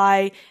failed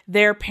by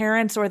their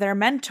parents or their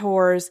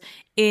mentors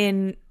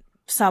in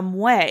some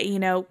way.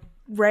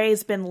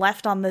 Rey's been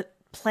left on the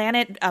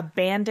planet,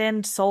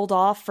 abandoned, sold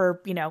off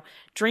for,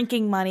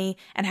 drinking money,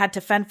 and had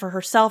to fend for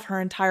herself her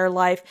entire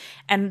life.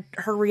 And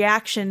her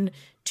reaction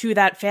to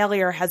that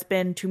failure has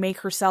been to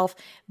make herself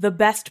the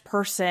best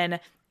person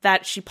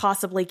that she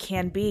possibly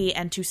can be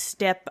and to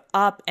step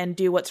up and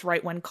do what's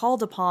right when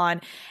called upon.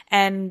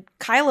 And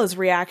Kylo's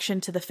reaction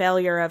to the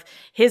failure of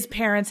his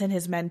parents and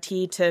his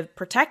mentee to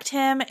protect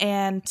him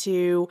and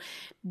to,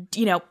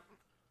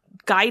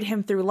 guide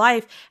him through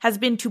life has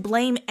been to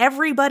blame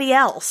everybody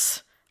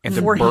else. And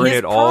to burn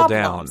it all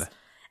down.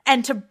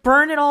 And to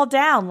burn it all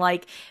down.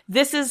 Like,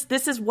 this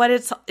is what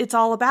it's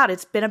all about.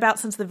 It's been about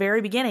since the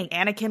very beginning.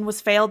 Anakin was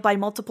failed by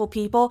multiple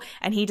people,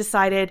 and he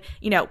decided,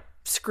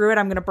 screw it,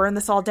 I'm going to burn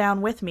this all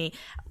down with me.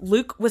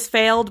 Luke was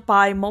failed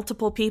by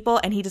multiple people,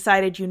 and he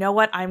decided, you know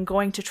what, I'm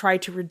going to try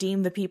to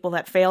redeem the people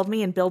that failed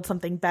me and build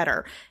something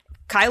better.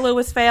 Kylo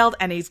was failed,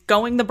 and he's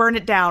going the burn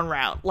it down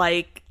route.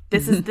 Like,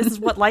 this is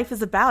what life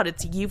is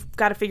about. You've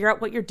got to figure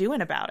out what you're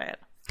doing about it.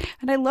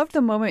 And I love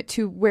the moment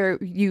too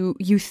where you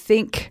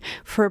think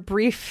for a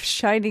brief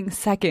shining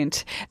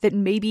second that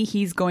maybe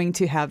he's going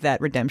to have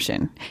that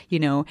redemption.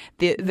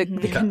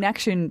 The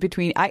connection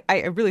between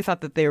I really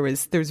thought that there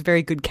was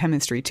very good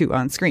chemistry too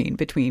on screen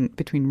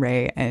between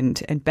Rey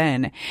and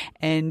Ben,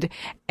 and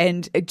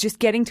just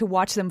getting to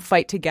watch them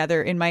fight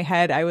together in my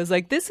head, I was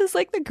like, this is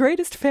like the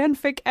greatest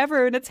fanfic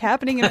ever, and it's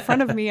happening in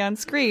front of me on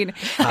screen.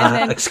 And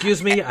then,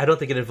 excuse me, I don't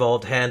think it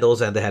involved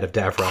handles and the head of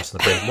Davros and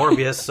the brain of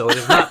Morbius, so it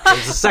is not.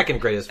 It's the second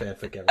greatest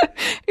fanfic ever.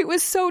 It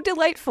was so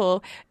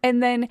delightful,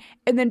 and then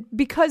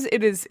because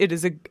it is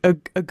a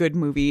good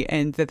movie,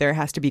 and that there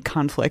has to be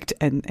conflict,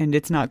 and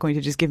it's not going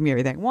to just give me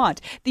everything I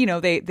want.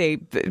 They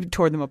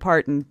tore them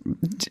apart and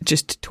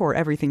just tore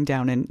everything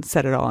down and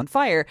set it all on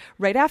fire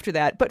right after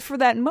that. But for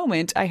that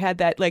moment, I had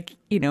that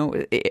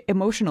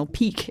emotional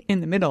peak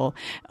in the middle.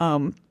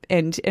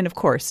 And of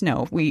course,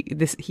 no,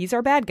 he's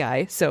our bad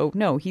guy, so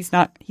no, he's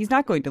not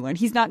going to learn.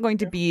 He's not going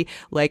to be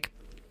like,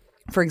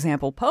 for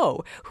example,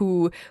 Poe,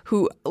 who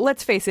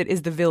let's face it,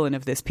 is the villain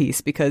of this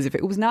piece, because if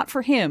it was not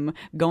for him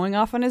going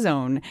off on his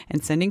own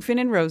and sending Finn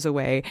and Rose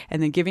away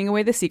and then giving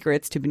away the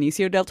secrets to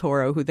Benicio del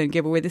Toro, who then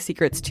gave away the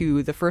secrets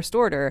to the First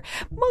Order,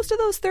 most of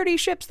those 30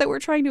 ships that were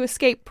trying to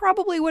escape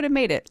probably would have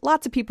made it.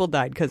 Lots of people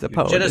died because of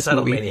Poe.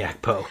 Genocidal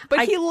maniac Poe.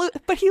 But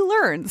he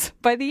learns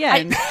by the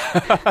end.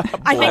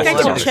 I think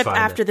I told Chip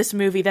after this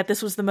movie that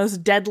this was the most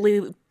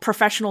deadly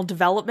professional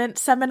development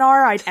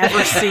seminar I'd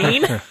ever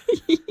seen.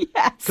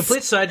 Yes.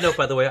 Complete side note,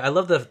 by the way, I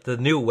love the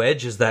new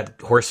Wedge is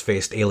that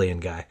horse-faced alien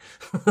guy.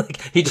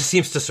 He just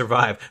seems to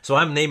survive. So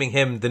I'm naming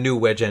him the new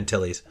Wedge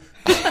Antilles.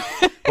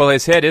 Well,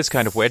 his head is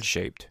kind of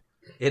wedge-shaped.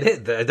 It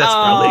is. That's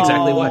probably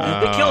exactly why.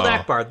 They killed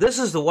Akbar. This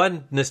is the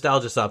one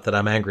nostalgia stop that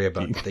I'm angry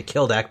about. They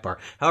killed Akbar.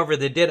 However,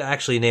 they did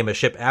actually name a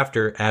ship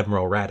after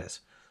Admiral Raddus.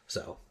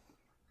 So.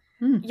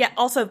 Yeah,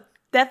 also,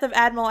 death of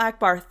Admiral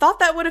Akbar. Thought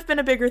that would have been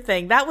a bigger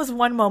thing. That was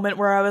one moment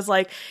where I was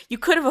like, you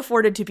could have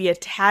afforded to be a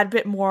tad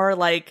bit more,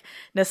 like,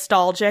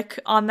 nostalgic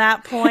on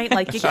that point.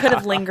 Like, you could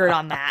have lingered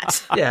on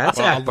that. Yeah, that's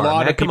Akbar. A lot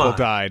man. of people Come on.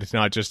 died. It's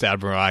not just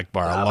Admiral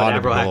Akbar. A lot of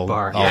Admiral people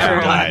Akbar. also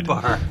Admiral died.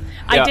 Akbar.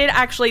 I did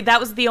actually. That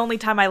was the only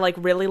time I like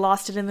really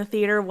lost it in the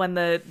theater, when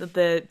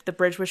the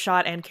bridge was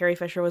shot and Carrie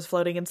Fisher was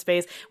floating in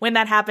space. When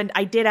that happened,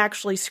 I did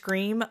actually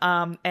scream,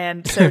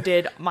 and so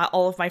did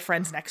all of my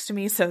friends next to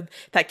me. So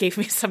that gave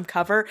me some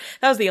cover.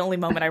 That was the only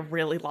moment I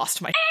really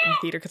lost my in the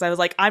theater, because I was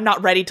like, I'm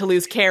not ready to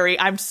lose Carrie.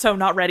 I'm so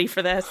not ready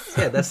for this.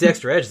 Yeah, that's the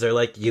extra edge. They're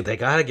like, they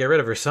gotta get rid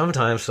of her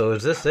sometime. So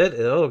is this it?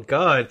 Oh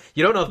God,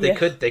 you don't know if they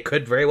could. They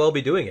could very well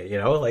be doing it. You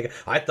know, like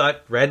I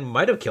thought Ren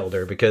might have killed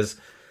her because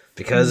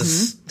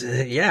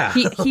yeah,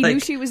 He like, knew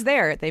she was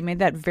there. They made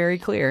that very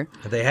clear.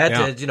 they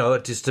had to,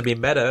 just to be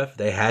meta,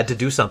 they had to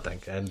do something,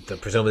 and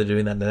presumably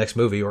doing that in the next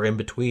movie or in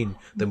between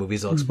the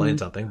movies, they'll explain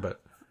something.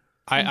 But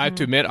I have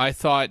to admit, I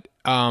thought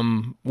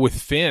with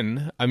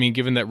Finn, I mean,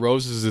 given that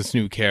Rose is this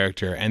new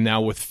character, and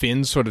now with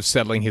Finn sort of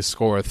settling his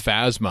score with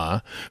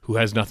Phasma, who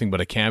has nothing but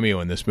a cameo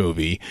in this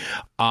movie,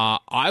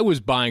 I was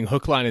buying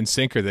hook, line, and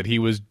sinker that he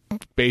was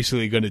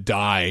basically going to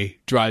die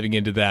driving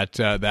into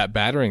that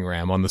battering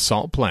ram on the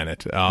Salt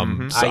Planet.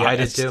 I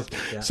did too.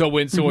 Yeah. So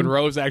when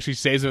Rose actually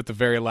saves it at the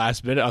very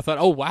last minute, I thought,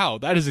 oh wow,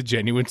 that is a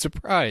genuine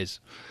surprise.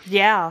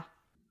 Yeah.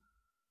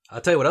 I'll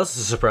tell you what else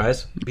is a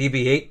surprise.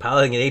 BB-8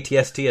 piloting an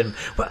AT-ST, and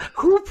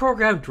who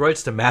programmed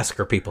droids to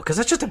massacre people? Because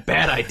that's just a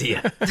bad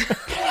idea.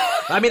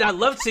 I mean, I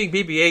loved seeing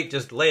BB-8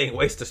 just laying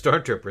waste to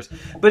stormtroopers,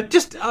 but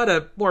just on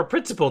a more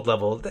principled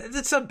level,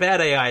 it's some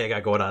bad AI I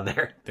got going on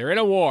there. They're in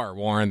a war,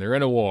 Warren. They're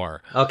in a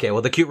war. Okay,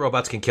 well, the cute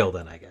robots can kill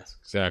then, I guess.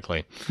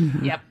 Exactly.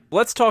 Yep.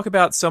 Let's talk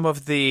about some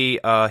of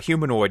the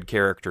humanoid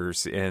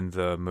characters in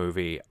the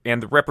movie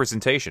and the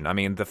representation. I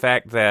mean, the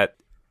fact that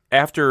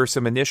after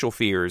some initial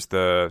fears,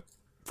 the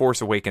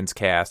Force Awakens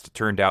cast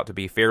turned out to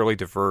be fairly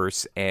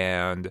diverse,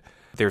 and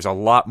there's a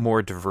lot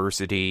more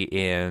diversity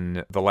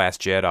in The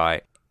Last Jedi.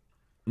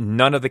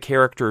 None of the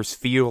characters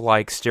feel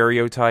like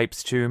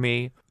stereotypes to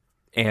me,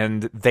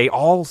 and they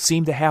all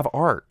seem to have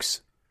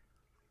arcs.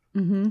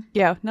 Mm-hmm.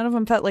 Yeah, none of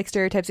them felt like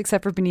stereotypes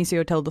except for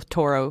Benicio del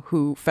Toro,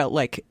 who felt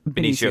like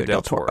Benicio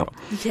del Toro.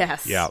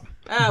 Yes. Yeah.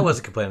 I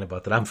wasn't complaining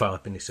about that. I'm fine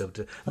with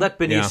Benicio. Let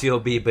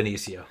Benicio be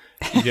Benicio.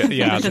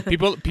 Yeah.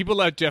 People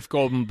let Jeff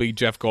Goldblum be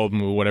Jeff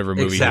Goldblum, whatever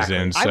movie Exactly.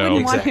 he's in. So. I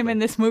wouldn't want him in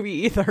this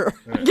movie either.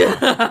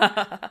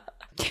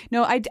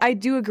 No, I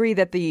do agree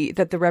that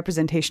the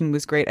representation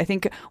was great. I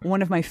think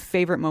one of my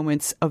favorite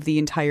moments of the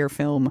entire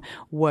film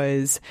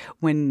was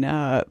when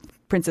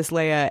Princess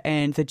Leia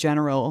and the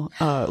General,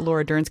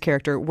 Laura Dern's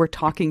character, were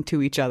talking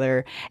to each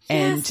other,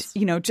 and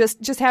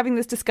just having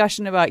this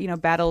discussion about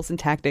battles and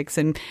tactics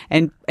and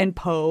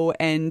Poe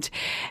and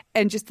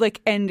just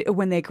like, and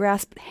when they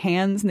grasp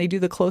hands and they do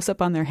the close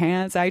up on their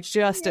hands, I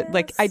just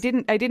like I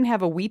didn't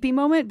have a weepy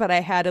moment, but I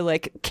had a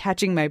like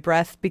catching my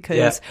breath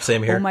because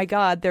same here. Oh my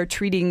God, they're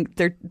treating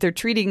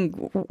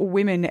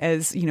women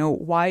as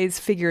wise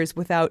figures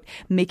without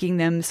making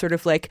them sort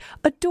of like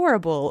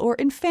adorable or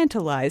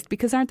infantilized,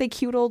 because aren't they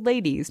cute old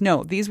ladies?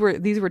 No, these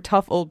were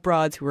tough old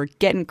broads who were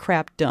getting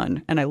crap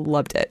done, and I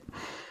loved it.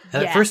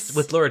 And at first,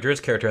 with Laura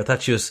Dern's character, I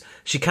thought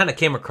she kind of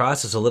came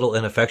across as a little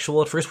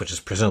ineffectual at first, which is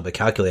presumably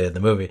calculated in the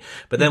movie.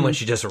 But then when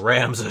she just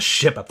rams a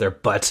ship up their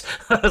butts,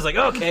 I was like,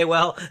 okay,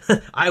 well,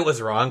 I was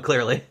wrong,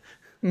 clearly.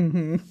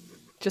 Mm-hmm.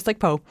 Just like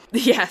Poe.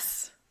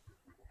 Yes.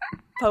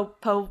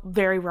 Poe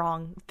very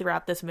wrong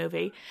throughout this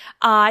movie.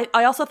 I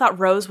also thought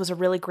Rose was a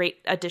really great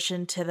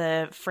addition to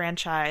the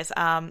franchise,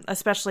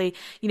 especially,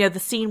 the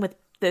scene with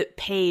the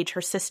Paige,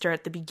 her sister,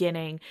 at the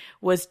beginning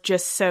was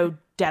just so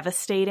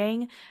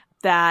devastating,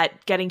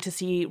 that getting to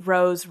see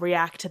Rose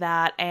react to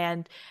that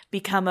and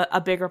become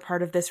a bigger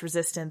part of this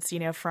resistance,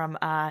 from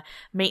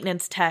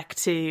maintenance tech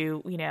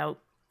to,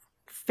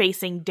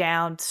 facing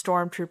down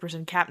stormtroopers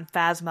and Captain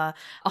Phasma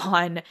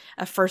on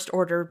a First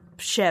Order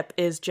ship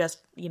is just,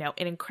 an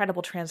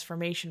incredible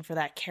transformation for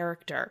that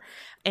character.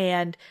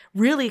 And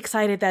really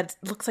excited that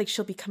it looks like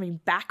she'll be coming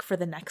back for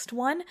the next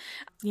one.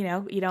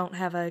 You don't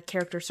have a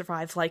character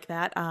survive like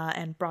that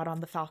and brought on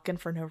the Falcon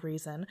for no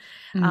reason.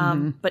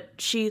 But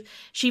she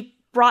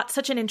brought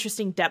such an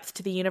interesting depth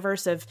to the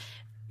universe of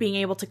being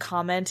able to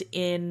comment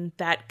in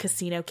that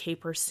casino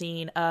caper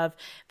scene of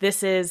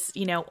this is,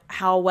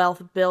 how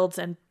wealth builds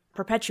and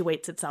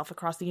perpetuates itself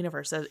across the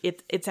universe.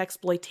 It's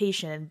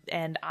exploitation,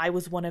 and I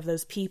was one of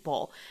those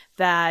people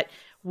that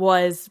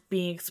was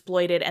being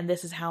exploited, and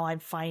this is how I'm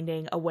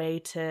finding a way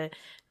to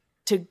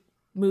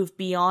move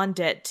beyond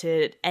it,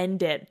 to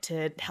end it,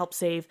 to help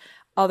save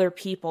other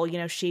people.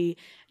 She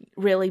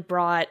really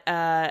brought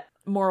a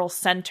moral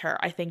center,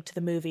 I think, to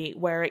the movie,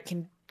 where it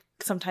can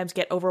sometimes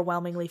get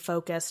overwhelmingly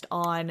focused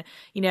on,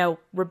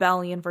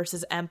 rebellion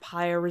versus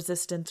empire,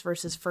 resistance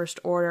versus first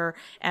order,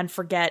 and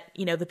forget,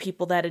 the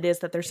people that it is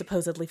that they're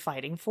supposedly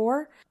fighting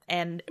for.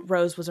 And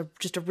Rose was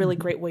just a really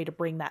great way to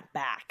bring that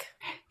back.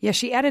 Yeah,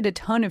 she added a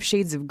ton of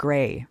shades of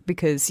gray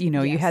because,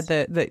 you had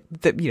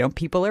the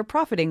people are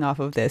profiting off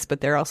of this,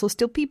 but they're also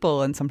still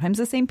people. And sometimes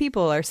the same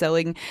people are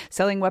selling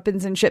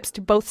weapons and ships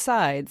to both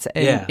sides.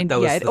 And, that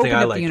was it the opened thing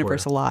I up liked the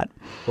universe a lot.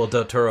 Well,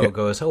 Del Toro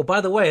goes, oh,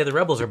 by the way, the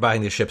rebels are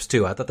buying these ships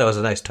too. I thought that was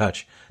a nice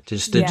touch.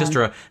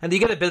 And you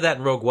get a bit of that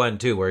in Rogue One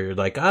too, where you're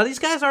like, these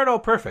guys aren't all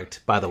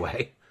perfect, by the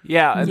way.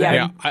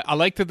 Yeah. I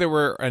like that there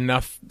were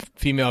enough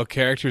female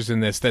characters in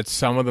this that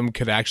some of them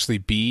could actually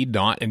be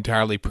not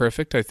entirely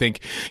perfect. I think,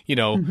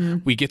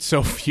 we get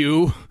so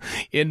few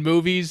in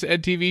movies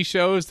and TV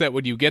shows that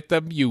when you get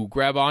them, you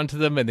grab onto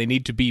them and they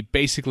need to be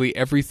basically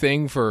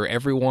everything for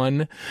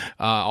everyone,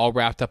 all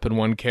wrapped up in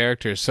one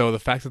character. So the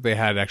fact that they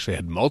actually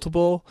had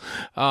multiple,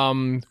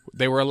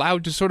 they were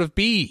allowed to sort of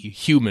be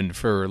human,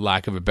 for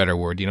lack of a better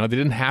word. They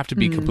didn't have to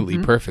be completely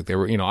perfect. They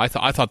were, I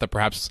thought that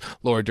perhaps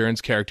Laura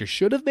Dern's character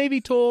should have maybe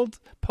told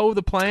Poe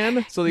the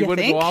plan so they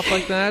wouldn't go off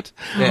like that.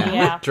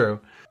 Yeah, true.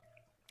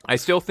 I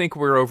still think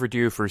we're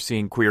overdue for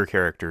seeing queer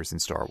characters in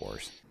Star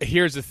Wars.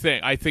 Here's the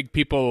thing. I think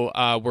people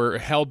were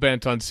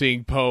hell-bent on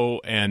seeing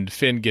Poe and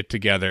Finn get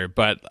together,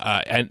 but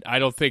and I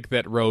don't think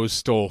that Rose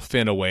stole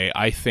Finn away.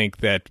 I think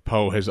that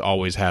Poe has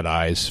always had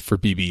eyes for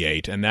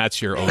BB-8, and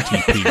that's your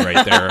OTP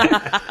right there.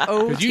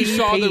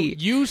 OTP.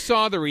 You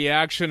saw the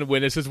reaction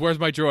when it says, "Where's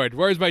my droid?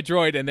 Where's my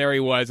droid?" And there he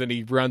was, and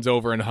he runs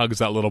over and hugs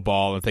that little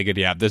ball, and thinking,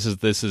 "Yeah, this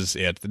is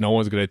it. No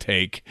one's going to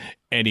take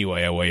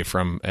anyway away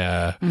from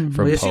Well,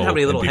 Poe." you've seen how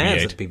many little and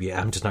hands BB-8. at BB-8.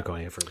 I'm just not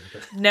going any further.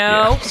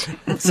 No.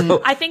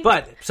 So, I think...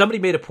 But somebody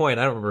made a point,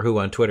 I don't remember who,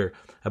 on Twitter,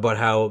 about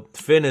how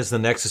Finn is the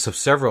nexus of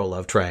several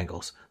love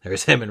triangles.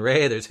 There's him and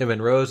Rey, there's him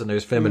and Rose, and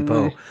there's Finn and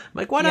Poe. I'm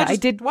like, why not?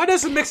 Why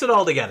doesn't mix it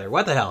all together?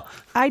 What the hell?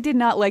 I did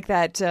not like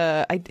that.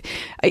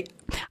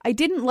 I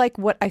didn't like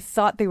what I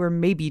thought they were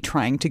maybe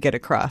trying to get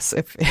across.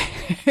 If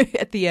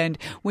at the end,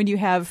 when you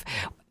have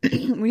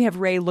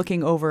Rey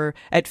looking over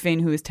at Finn,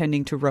 who is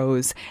tending to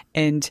Rose,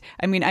 and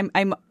I mean,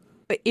 I'm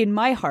in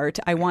my heart,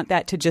 I want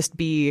that to just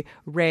be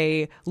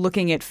Rey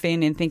looking at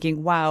Finn and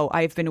thinking, "Wow,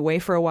 I've been away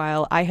for a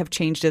while. I have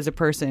changed as a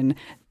person.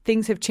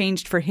 Things have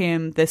changed for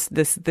him. This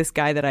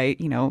guy that I,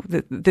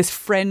 this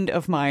friend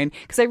of mine."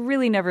 Because I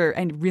really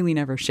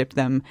never shipped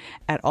them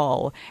at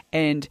all.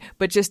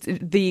 But just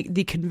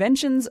the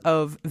conventions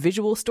of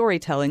visual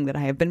storytelling that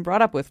I have been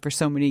brought up with for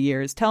so many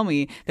years tell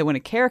me that when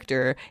a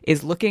character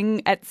is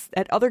looking at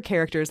other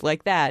characters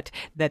like that's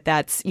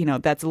that's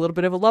a little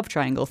bit of a love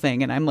triangle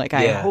thing. And I'm like,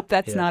 I hope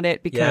that's not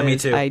it, because me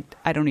too.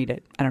 I don't need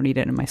it. I don't need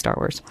it in my Star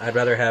Wars. I'd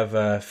rather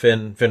have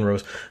Finn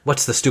Rose.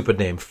 What's the stupid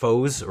name?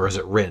 Foes, or is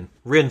it Rin?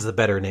 Rin's the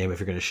better name if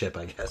you're going to ship,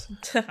 I guess.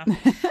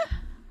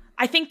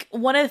 I think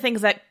one of the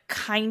things that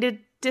kind of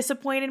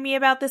disappointed me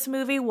about this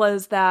movie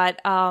was that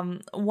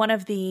one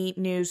of the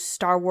new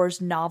Star Wars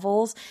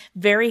novels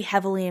very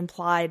heavily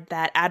implied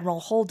that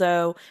Admiral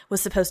Holdo was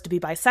supposed to be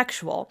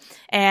bisexual.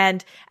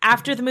 And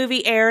after the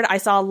movie aired, I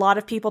saw a lot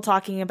of people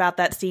talking about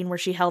that scene where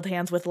she held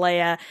hands with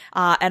Leia,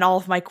 and all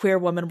of my queer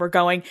women were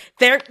going,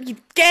 "They're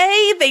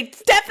gay! They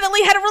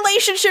definitely had a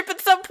relationship at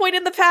some point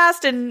in the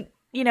past," and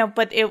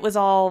but it was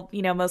all,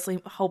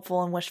 mostly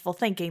hopeful and wishful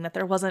thinking, that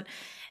there wasn't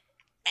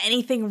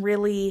anything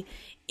really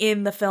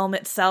in the film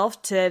itself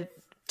to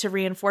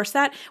reinforce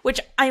that, which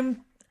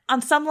I'm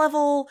on some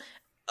level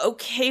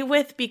okay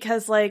with,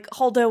 because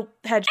Holdo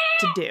had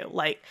to do.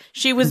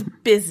 She was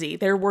busy.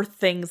 There were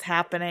things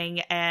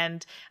happening,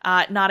 and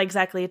not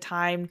exactly a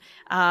time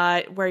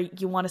where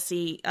you want to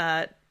see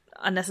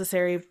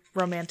unnecessary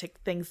romantic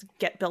things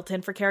get built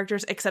in for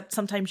characters, except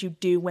sometimes you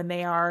do when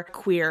they are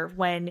queer,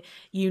 when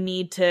you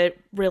need to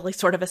really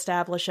sort of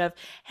establish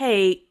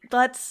hey,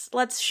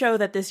 let's show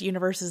that this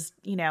universe is,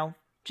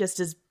 just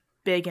as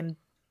big and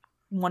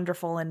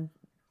wonderful and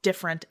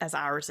different as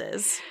ours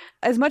is.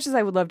 As much as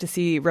I would love to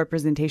see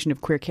representation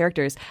of queer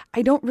characters,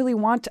 I don't really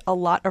want a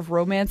lot of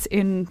romance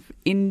in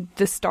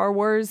the Star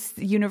Wars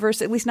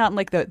universe, at least not in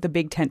the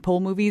big tentpole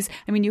movies.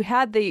 I mean, you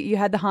had the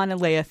Han and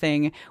Leia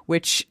thing,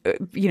 which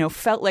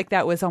felt like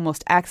that was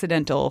almost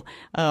accidental.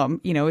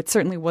 It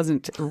certainly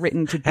wasn't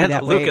written to be and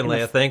that the way. Luke and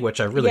Leia thing, which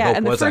I really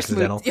hope was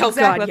accidental.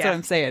 Exactly, that's what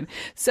I'm saying.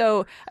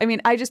 So, I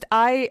mean,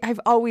 I've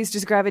always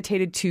just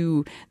gravitated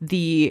to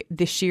the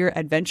sheer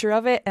adventure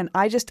of it, and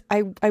I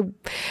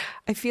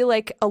feel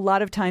like a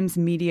lot of times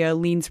media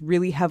leans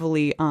really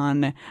heavily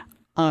on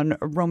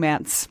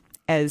romance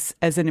as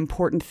an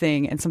important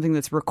thing and something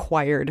that's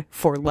required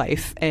for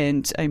life.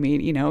 And I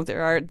mean,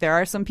 there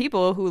are some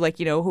people who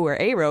who are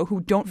ARO who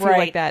don't feel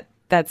like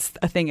that's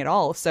a thing at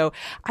all. So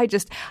I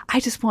just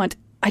want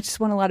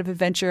a lot of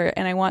adventure,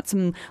 and I want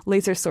some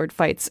laser sword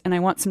fights, and I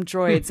want some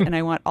droids, and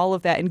I want all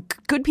of that, and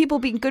good people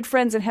being good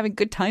friends and having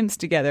good times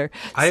together.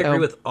 I agree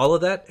with all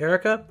of that,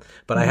 Erica,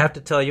 but I have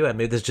to tell you, and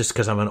maybe this is just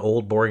because I'm an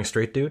old, boring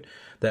straight dude,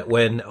 that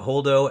when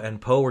Holdo and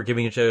Poe were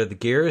giving each other the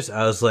gears,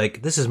 I was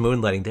like, this is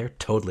moonlighting. They're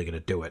totally going to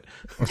do it.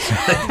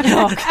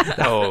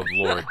 Oh,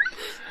 Lord.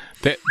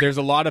 There's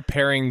a lot of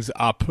pairings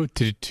up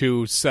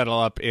to settle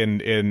up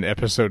in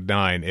episode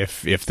 9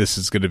 if this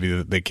is going to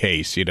be the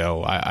case, and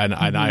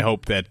I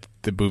hope that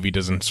the movie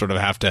doesn't sort of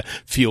have to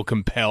feel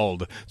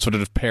compelled sort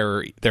of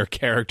pair their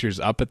characters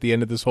up at the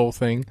end of this whole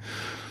thing.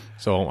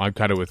 So I'm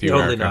kind of with you.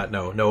 Totally Erica. not.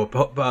 No.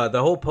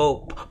 The whole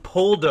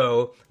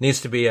Poldo needs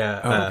to be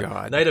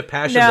a night of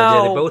passion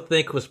that they both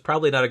think was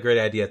probably not a great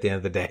idea at the end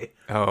of the day.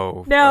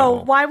 Oh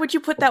no! Why would you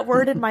put that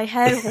word in my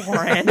head,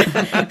 Warren?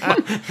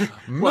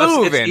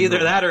 Well, it's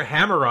either that or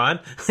hammer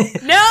on.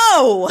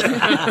 No.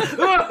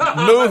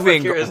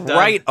 Moving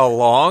right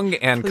along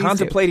and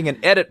contemplating an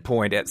edit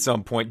point at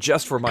some point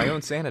just for my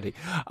own sanity.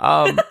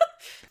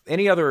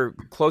 Any other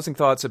closing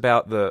thoughts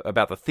about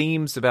the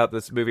themes about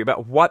this movie,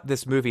 about what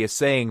this movie is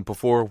saying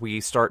before we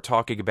start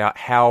talking about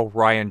how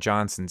Rian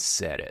Johnson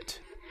said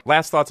it?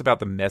 Last thoughts about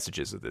the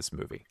messages of this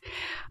movie.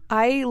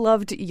 I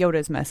loved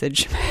Yoda's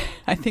message.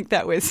 I think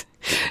that was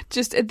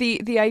just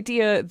the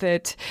idea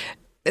that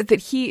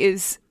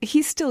he's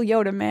still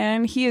Yoda,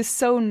 man. He is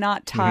so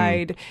not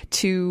tied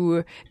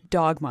to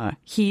dogma.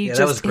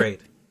 That was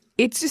great.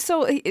 It's just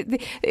so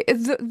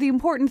the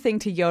important thing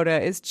to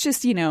Yoda is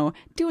just,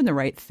 doing the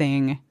right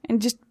thing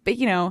and just,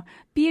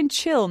 being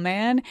chill,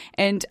 man.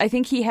 And I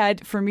think he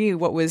had, for me,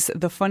 what was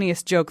the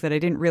funniest joke that I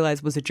didn't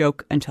realize was a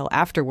joke until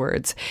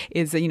afterwards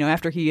is,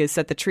 after he has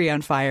set the tree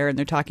on fire and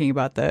they're talking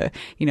about the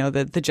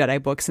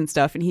Jedi books and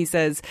stuff. And he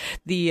says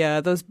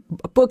those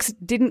books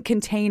didn't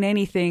contain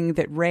anything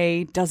that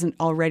Rey doesn't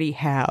already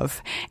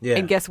have. Yeah.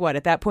 And guess what?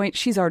 At that point,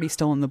 she's already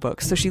stolen the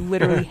books. So she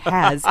literally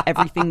has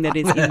everything that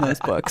is in those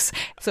books.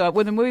 So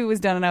when the movie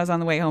was done and I was on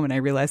the way home and I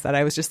realized that,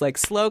 I was just like,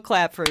 slow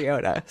clap for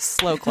Yoda.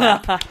 Slow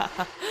clap.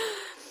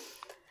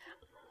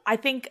 I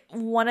think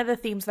one of the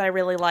themes that I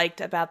really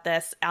liked about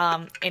this,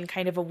 in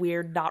kind of a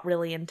weird, not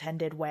really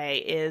intended way,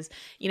 is,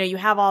 you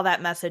have all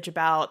that message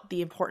about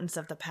the importance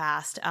of the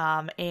past,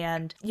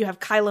 and you have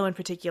Kylo in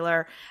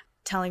particular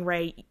telling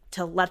Rey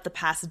to let the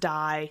past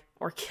die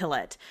or kill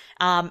it.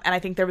 And I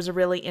think there was a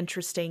really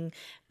interesting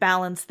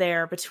balance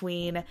there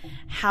between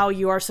how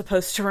you are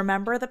supposed to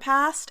remember the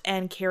past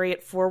and carry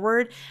it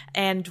forward,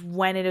 and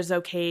when it is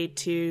okay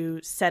to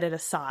set it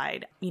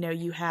aside.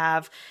 You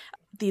have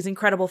these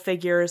incredible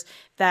figures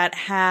that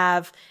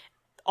have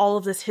all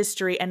of this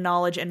history and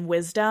knowledge and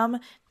wisdom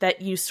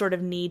that you sort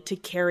of need to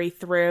carry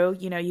through.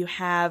 You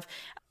have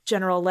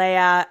General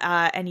Leia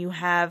and you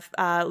have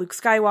Luke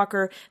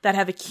Skywalker that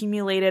have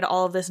accumulated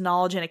all of this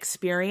knowledge and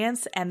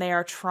experience, and they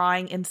are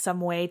trying in some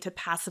way to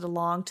pass it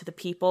along to the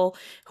people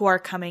who are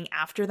coming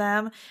after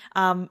them.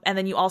 And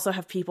then you also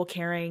have people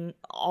carrying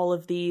all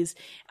of these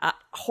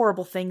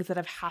horrible things that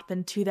have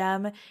happened to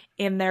them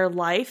in their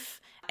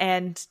life.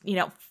 And,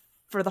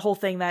 for the whole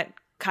thing that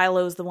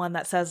Kylo's the one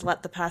that says,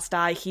 let the past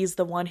die. He's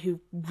the one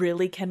who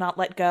really cannot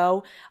let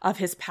go of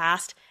his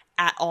past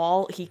at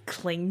all. He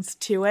clings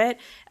to it.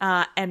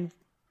 And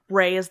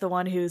Rey is the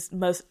one who's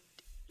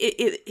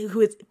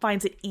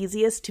finds it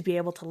easiest to be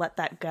able to let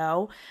that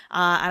go.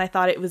 And I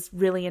thought it was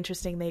really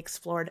interesting. They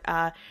explored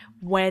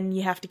when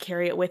you have to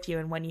carry it with you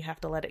and when you have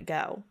to let it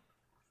go.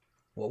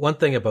 Well, one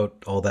thing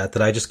about all that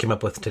I just came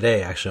up with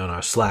today, actually, on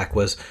our Slack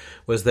was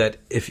that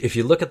if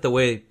you look at the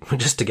way,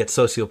 just to get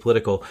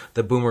sociopolitical,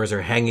 the boomers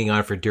are hanging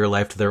on for dear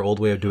life to their old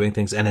way of doing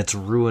things, and it's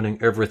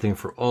ruining everything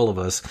for all of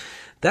us.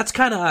 That's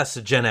kind of us,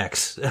 Gen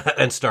X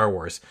and Star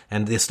Wars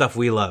and the stuff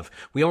we love.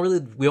 We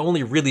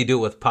only really do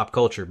it with pop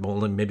culture,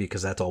 maybe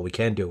because that's all we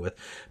can do it with.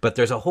 But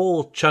there's a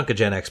whole chunk of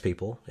Gen X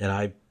people,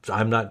 and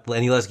I'm not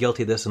any less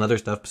guilty of this and other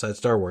stuff besides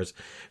Star Wars,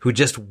 who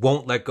just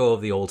won't let go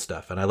of the old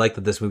stuff. And I like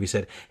that this movie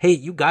said, hey,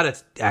 you got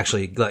to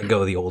actually let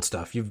go of the old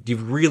stuff. You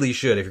really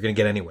should if you're going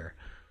to get anywhere.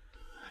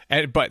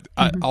 But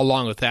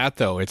along with that,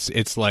 though,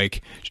 it's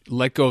like,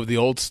 let go of the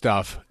old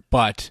stuff,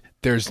 but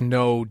there's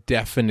no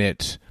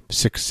definite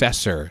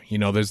successor.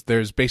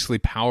 There's basically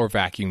power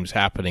vacuums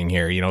happening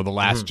here. The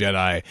Last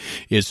Jedi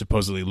is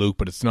supposedly Luke,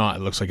 but it's not.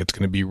 It looks like it's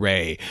going to be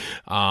Rey.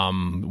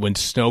 When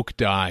Snoke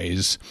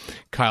dies,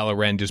 Kylo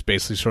Ren just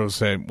basically sort of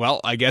said,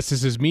 well, I guess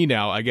this is me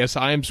now. I guess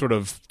I'm sort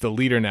of the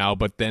leader now.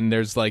 But then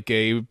there's like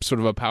a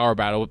sort of a power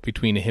battle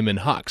between him and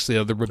Hux.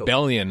 The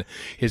rebellion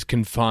is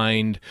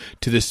confined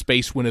to the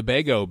space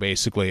Winnebago,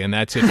 basically, and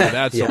that's it for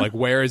that. So like,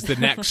 where is the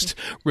next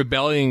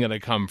rebellion going to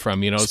come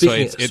from?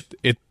 So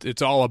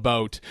it's all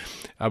about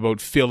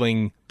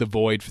filling the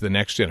void for the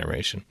next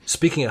generation.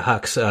 Speaking of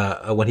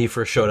Hux, when he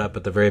first showed up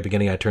at the very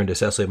beginning, I turned to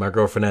Cecily, my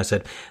girlfriend, and I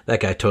said, that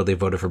guy totally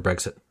voted for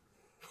Brexit.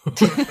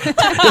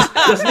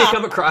 Doesn't he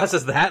come across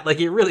as that? Like,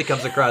 he really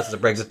comes across as a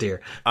Brexiteer.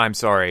 I'm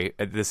sorry.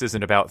 This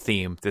isn't about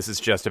theme. This is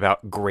just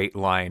about great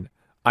line.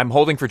 I'm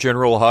holding for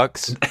General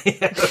Hux.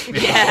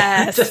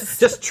 Yes.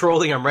 Just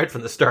trolling him right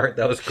from the start.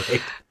 That was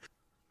great.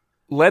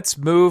 Let's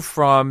move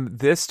from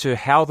this to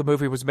how the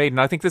movie was made. And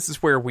I think this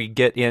is where we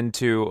get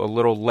into a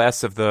little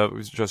less of the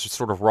just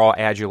sort of raw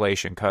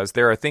adulation, because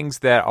there are things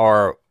that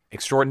are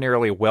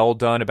extraordinarily well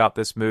done about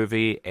this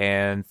movie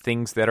and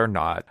things that are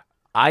not.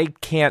 I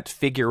can't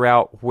figure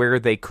out where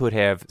they could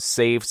have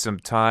saved some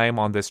time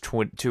on this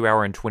 2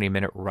 hour and 20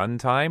 minute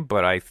runtime,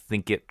 but I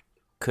think it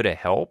could have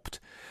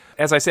helped.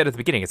 as I said at the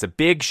beginning, it's a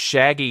big,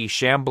 shaggy,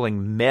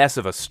 shambling mess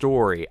of a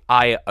story.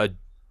 I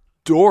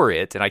adore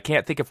it, and I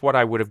can't think of what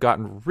I would have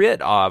gotten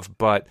rid of,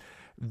 but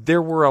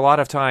there were a lot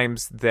of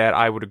times that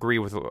I would agree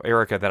with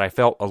Erica that I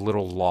felt a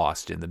little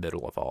lost in the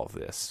middle of all of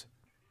this.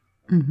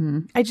 Mm-hmm.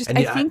 I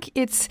think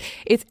its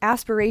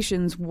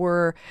aspirations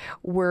were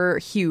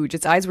huge.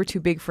 Its eyes were too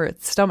big for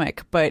its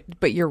stomach. But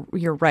you're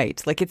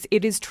right. Like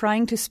it is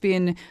trying to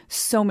spin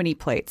so many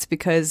plates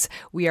because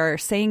we are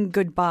saying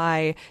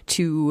goodbye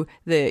to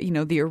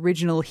the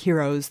original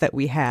heroes that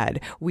we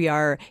had. We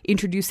are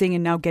introducing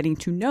and now getting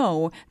to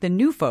know the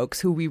new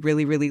folks who we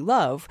really, really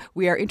love.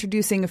 We are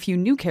introducing a few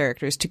new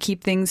characters to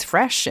keep things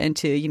fresh and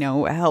to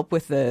help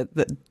with the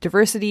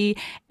diversity.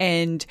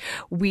 And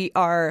we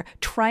are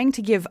trying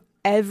to give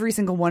every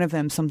single one of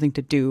them something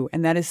to do,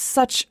 and that is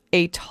such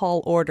a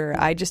tall order.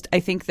 I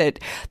think that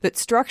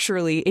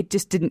structurally it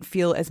just didn't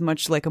feel as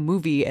much like a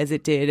movie as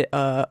it did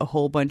a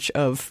whole bunch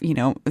of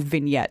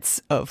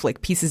vignettes of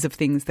like pieces of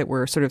things that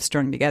were sort of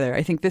strung together.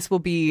 I think this will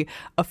be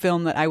a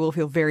film that I will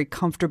feel very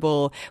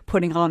comfortable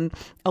putting on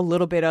a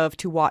little bit of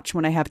to watch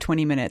when I have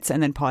 20 minutes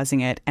and then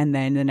pausing it, and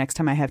then the next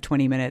time I have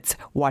 20 minutes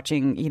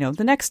watching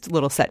the next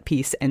little set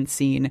piece and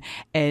scene.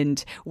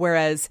 And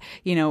whereas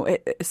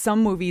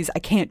some movies I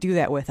can't do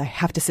that with. I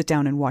have to sit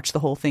down and watch the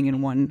whole thing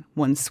in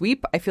one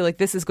sweep. I feel like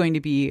this is going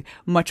to be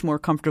much more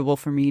comfortable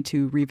for me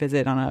to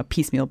revisit on a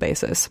piecemeal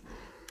basis.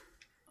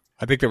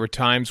 I think there were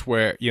times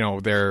where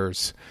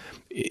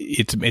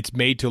it's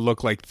made to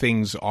look like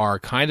things are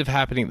kind of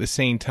happening at the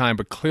same time,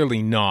 but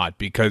clearly not,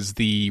 because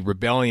the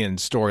rebellion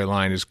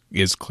storyline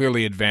is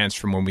clearly advanced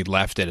from when we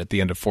left it at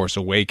the end of Force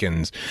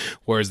Awakens,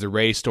 whereas the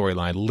Rey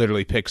storyline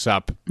literally picks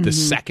up the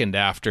second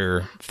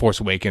after Force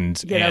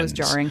Awakens ends. That was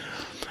jarring.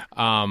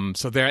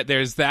 So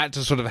there's that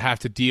to sort of have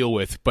to deal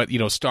with, but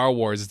Star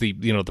Wars is the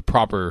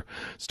proper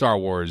Star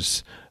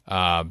Wars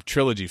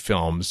trilogy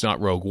films, not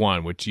Rogue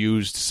One, which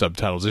used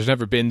subtitles. There's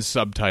never been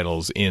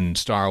subtitles in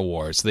Star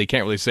Wars, so they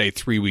can't really say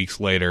 3 weeks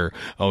later,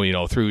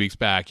 3 weeks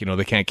back.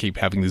 They can't keep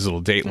having these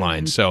little date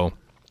lines. So.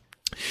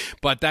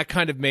 But that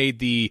kind of made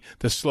the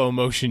slow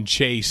motion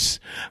chase,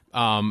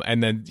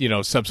 and then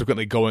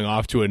subsequently going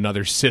off to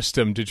another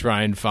system to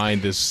try and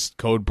find this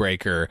code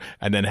breaker,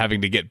 and then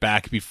having to get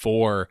back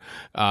before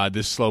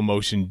this slow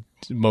motion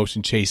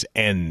chase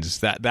ends.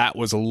 That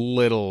was a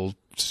little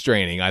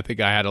straining. I think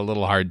I had a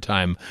little hard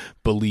time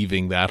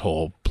believing that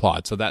whole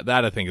plot. So that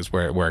I think is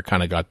where it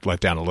kind of got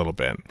let down a little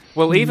bit.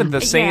 Well, even the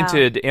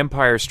sainted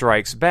Empire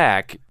Strikes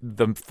Back,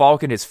 the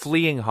Falcon is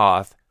fleeing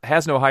Hoth,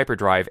 has no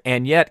hyperdrive,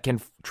 and yet can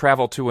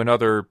travel to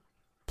another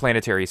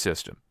planetary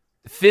system.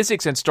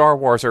 Physics and Star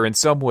Wars are in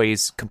some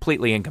ways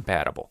completely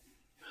incompatible.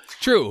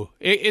 True.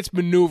 It's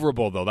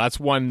maneuverable, though.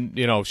 That's one,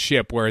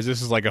 ship, whereas this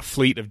is like a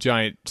fleet of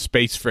giant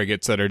space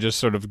frigates that are just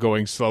sort of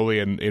going slowly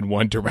in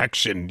one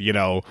direction,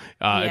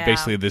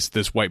 Basically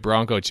this white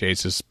Bronco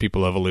chase, as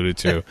people have alluded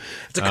to.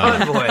 It's a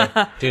convoy.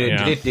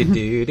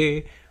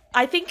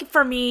 I think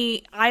for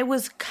me, I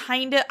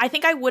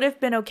think I would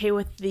have been okay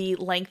with the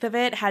length of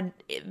it had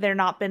there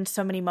not been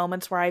so many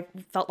moments where I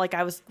felt like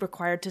I was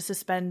required to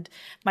suspend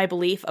my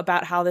belief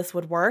about how this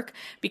would work.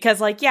 Because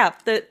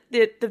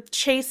the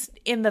chase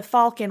in the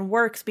Falcon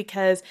works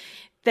because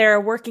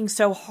they're working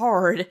so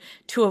hard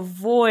to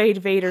avoid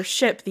Vader's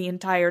ship the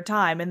entire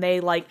time. And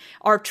they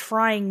are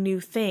trying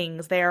new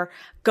things. They're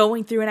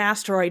going through an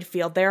asteroid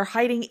field. They're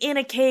hiding in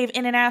a cave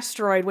in an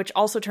asteroid, which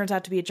also turns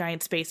out to be a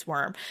giant space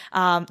worm.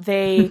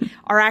 They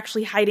are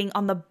actually hiding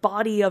on the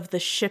body of the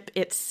ship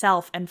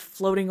itself and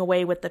floating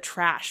away with the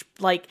trash.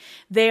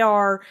 They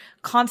are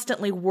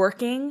constantly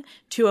working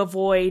to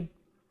avoid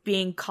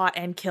being caught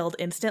and killed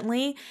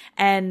instantly.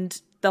 And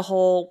the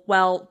whole,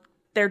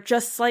 they're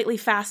just slightly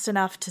fast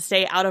enough to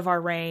stay out of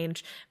our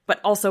range, but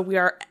also we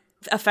are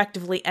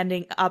effectively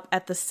ending up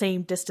at the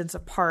same distance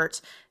apart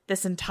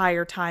this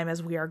entire time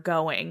as we are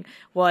going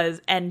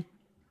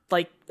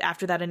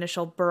after that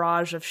initial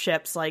barrage of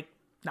ships,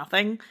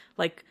 nothing.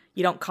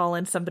 You don't call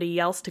in somebody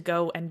else to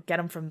go and get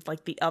them from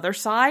the other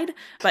side.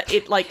 But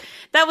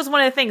that was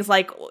one of the things,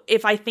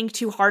 if I think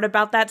too hard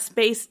about that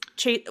space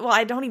chase,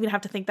 I don't even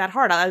have to think that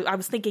hard. I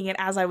was thinking it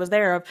as I was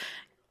there of,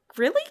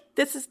 really?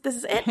 This is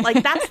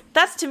it?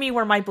 That's to me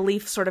where my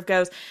belief sort of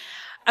goes,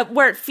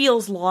 where it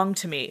feels long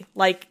to me.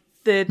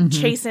 The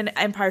chase in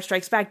Empire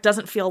Strikes Back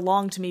doesn't feel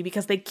long to me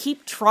because they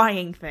keep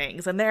trying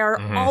things and they're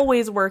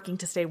always working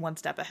to stay one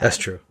step ahead. That's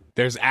true.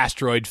 There's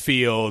asteroid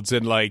fields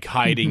and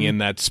hiding in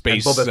that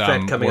space. And Boba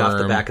Fett coming worm.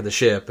 off the back of the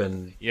ship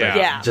and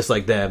just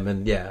like them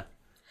and yeah.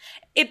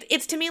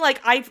 It's to me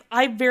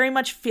I very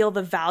much feel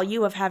the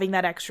value of having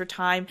that extra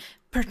time,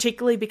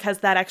 particularly because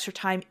that extra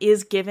time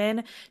is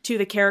given to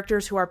the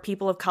characters who are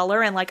people of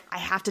color. And I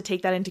have to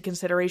take that into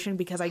consideration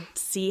because I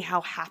see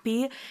how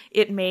happy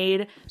it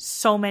made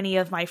so many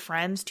of my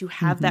friends to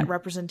have that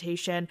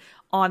representation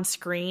on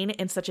screen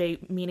in such a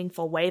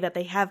meaningful way that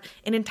they have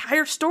an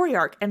entire story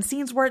arc and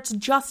scenes where it's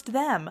just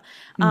them.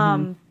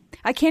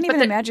 I can't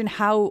even imagine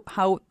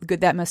how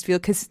good that must feel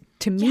because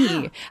to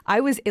me, I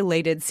was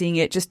elated seeing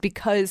it just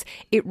because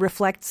it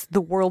reflects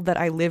the world that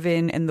I live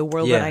in and the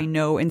world that I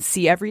know and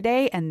see every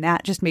day. And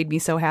that just made me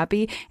so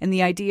happy. And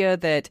the idea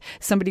that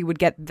somebody would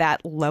get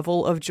that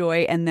level of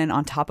joy and then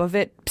on top of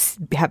it,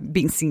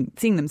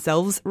 seeing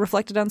themselves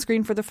reflected on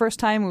screen for the first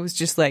time, it was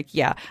just like,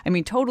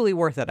 totally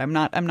worth it. I'm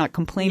not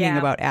complaining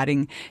about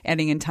adding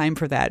in time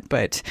for that,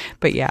 but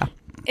yeah.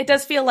 It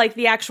does feel like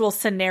the actual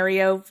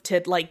scenario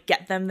to like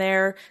get them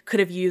there could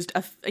have used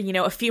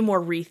a few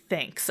more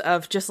rethinks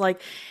of just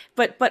like,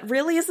 but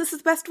really, is this the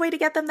best way to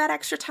get them that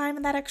extra time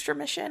and that extra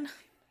mission?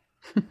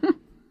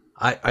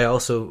 I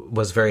also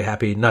was very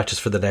happy, not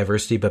just for the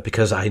diversity, but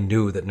because I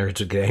knew that nerds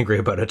would get angry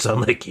about it. So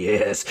I'm like,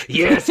 yes,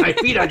 I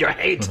feed on your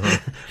hate.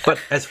 But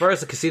as far as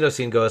the casino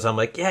scene goes, I'm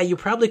like, yeah, you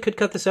probably could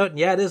cut this out. And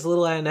yeah, it is a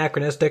little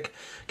anachronistic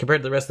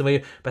compared to the rest of the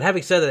movie. But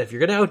having said that, if you're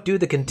going to outdo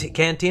the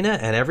cantina,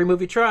 and every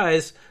movie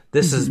tries,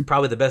 this is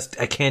probably the best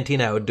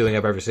cantina outdoing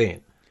I've ever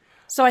seen.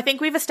 So I think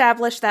we've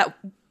established that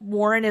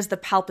Warren is the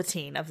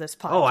Palpatine of this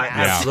podcast. Oh,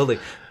 absolutely.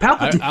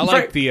 Palpatine. I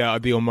like the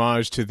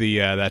homage to the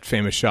that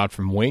famous shot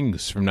from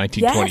Wings from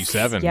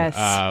 1927,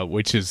 yes.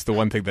 Which is the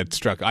one thing that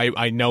struck.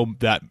 I know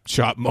that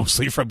shot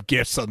mostly from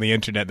GIFs on the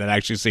internet than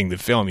actually seeing the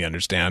film. You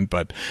understand,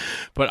 but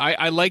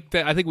I like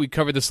that. I think we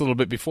covered this a little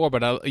bit before,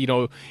 but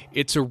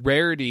it's a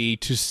rarity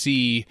to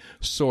see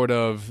sort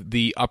of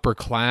the upper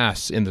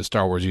class in the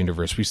Star Wars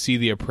universe. We see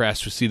the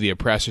oppressed, we see the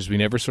oppressors. We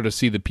never sort of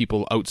see the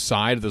people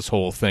outside of this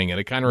whole thing, and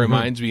it kind of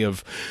reminds me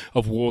of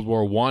World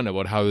War I,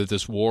 about how there's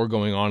this war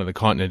going on in the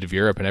continent of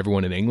Europe, and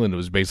everyone in England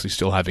was basically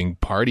still having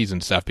parties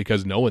and stuff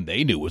because no one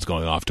they knew was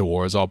going off to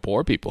war. It was all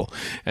poor people,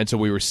 and so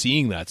we were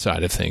seeing that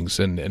side of things,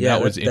 and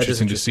that was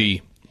interesting to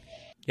see.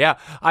 Yeah,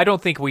 I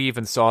don't think we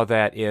even saw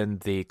that in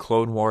the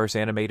Clone Wars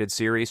animated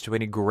series to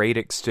any great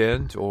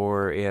extent,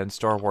 or in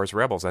Star Wars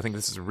Rebels. I think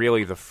this is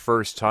really the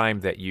first time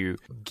that you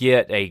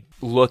get a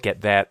look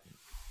at that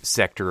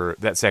sector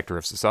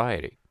of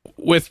society.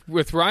 With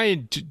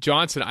Rian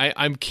Johnson,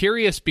 I'm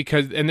curious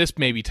because, and this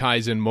maybe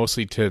ties in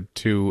mostly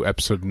to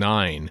Episode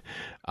 9,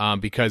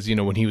 because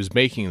when he was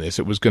making this,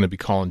 it was going to be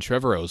Colin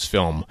Trevorrow's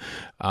film,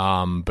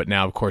 but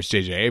now of course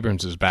J.J.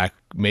 Abrams is back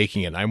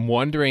making it. I'm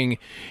wondering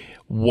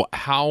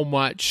how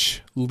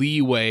much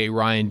leeway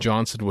Rian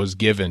Johnson was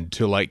given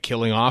to like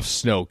killing off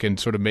Snoke and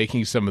sort of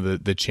making some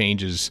of the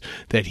changes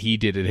that he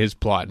did in his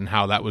plot, and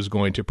how that was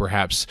going to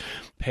perhaps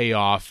pay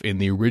off in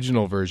the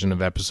original version of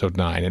Episode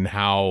 9, and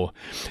how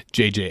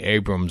J.J.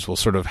 Abrams will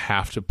sort of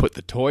have to put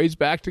the toys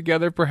back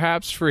together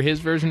perhaps for his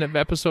version of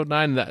Episode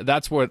 9.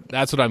 That's what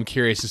I'm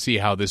curious to see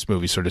how this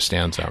movie sort of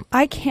stands out.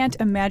 I can't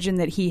imagine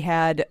that he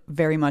had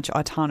very much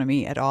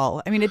autonomy at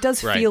all. I mean, it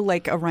does feel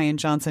like a Rian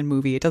Johnson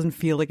movie. It doesn't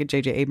feel like a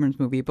J.J. Abrams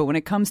movie, but when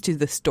it comes to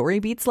the story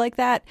beats like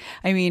that,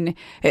 I mean,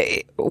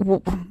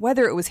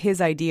 whether it was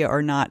his idea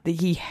or not,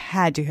 he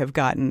had to have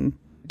gotten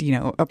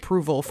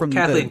approval from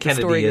Kathleen the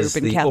story Kennedy group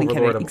and Kathleen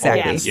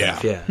Kennedy.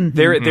 Exactly. Yeah.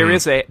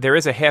 There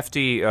is a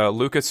hefty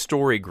Lucas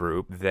story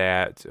group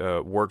that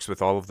works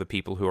with all of the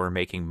people who are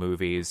making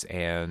movies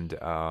and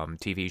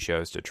TV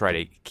shows to try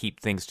to keep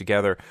things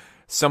together.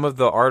 Some of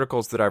the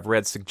articles that I've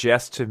read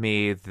suggest to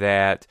me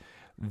that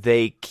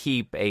the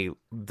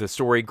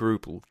story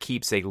group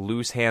keeps a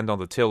loose hand on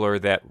the tiller,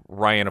 that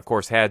Ryan, of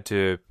course, had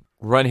to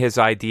run his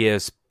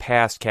ideas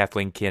past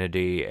Kathleen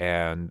Kennedy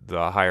and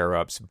the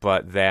higher-ups,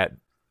 but that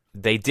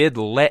they did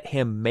let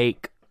him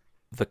make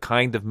the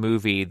kind of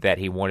movie that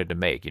he wanted to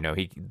make.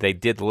 They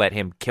did let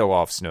him kill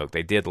off Snoke.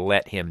 They did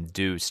let him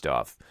do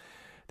stuff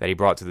that he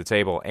brought to the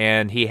table.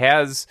 And he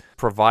has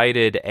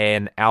provided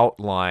an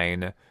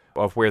outline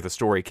of where the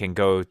story can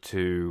go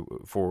to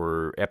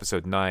for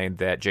Episode 9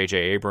 that J.J.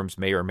 Abrams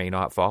may or may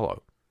not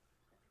follow.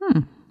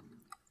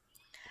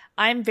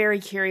 I'm very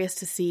curious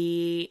to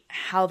see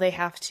how they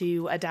have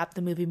to adapt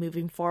the movie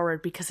moving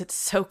forward, because it's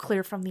so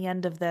clear from the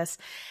end of this.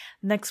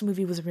 Next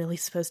movie was really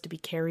supposed to be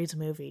Carrie's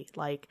movie.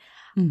 Like,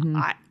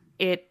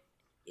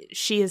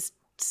 she is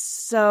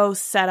so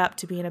set up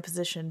to be in a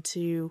position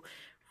to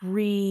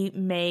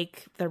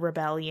remake the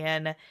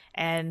rebellion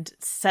and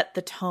set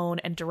the tone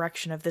and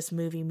direction of this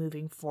movie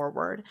moving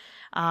forward.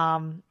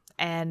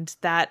 And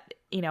that,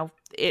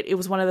 it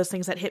was one of those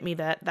things that hit me,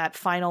 that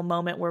final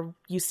moment where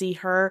you see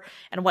her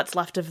and what's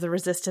left of the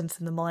Resistance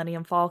and the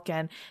Millennium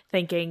Falcon,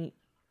 thinking,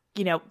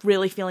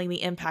 really feeling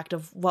the impact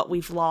of what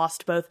we've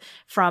lost, both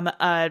from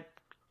a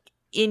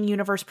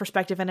in-universe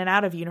perspective and an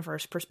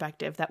out-of-universe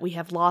perspective, that we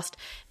have lost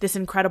this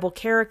incredible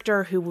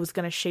character who was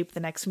going to shape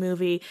the next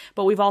movie,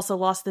 but we've also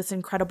lost this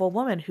incredible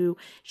woman who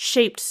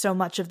shaped so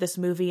much of this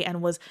movie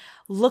and was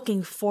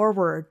looking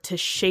forward to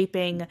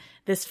shaping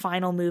this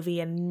final movie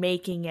and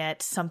making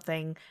it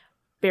something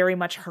very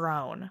much her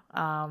own.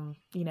 That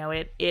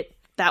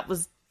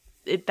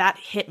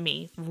hit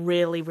me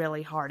really,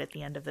 really hard at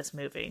the end of this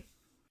movie.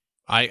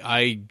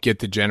 I get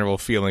the general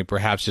feeling,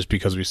 perhaps just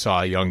because we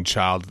saw a young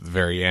child at the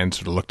very end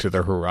sort of look to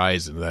the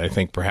horizon, that I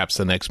think perhaps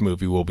the next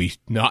movie will be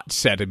not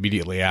set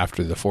immediately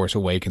after The Force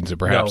Awakens, and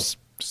perhaps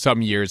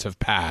some years have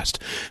passed.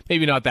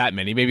 Maybe not that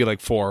many, maybe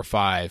like 4 or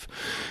 5.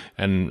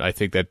 And I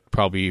think that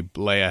probably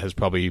Leia has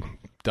probably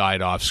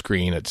died off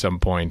screen at some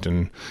point,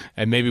 and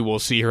maybe we'll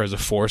see her as a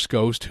Force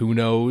ghost. Who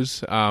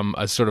knows?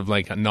 A sort of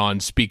like a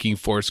non-speaking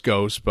Force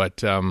ghost,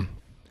 but.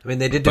 I mean,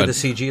 they did do the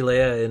CG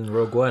Leia in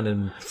Rogue One,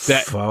 and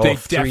they 3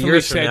 definitely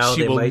years from said now,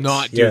 she they will might,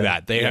 not do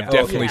that. They have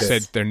definitely good.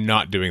 said they're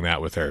not doing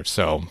that with her.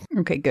 So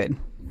Okay, good.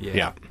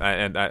 Yeah.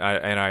 And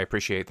I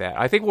appreciate that.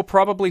 I think we'll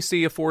probably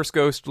see a Force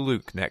ghost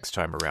Luke next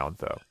time around,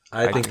 though.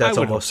 I think that's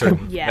almost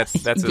certain. Yes.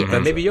 That's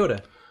And maybe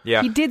Yoda.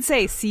 Yeah. He did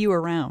say, "See you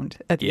around"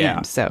 at the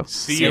end. So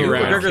see you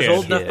around. McGregor's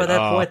old enough by that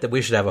Oh. point that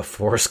we should have a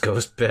Force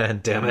ghost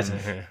band. Damn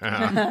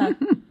it!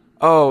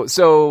 Oh,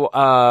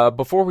 so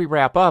before we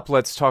wrap up,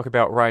 let's talk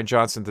about Rian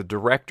Johnson, the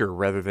director,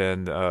 rather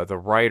than the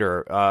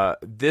writer.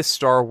 This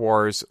Star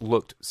Wars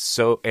looked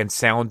so and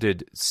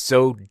sounded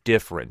so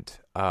different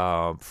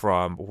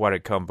from what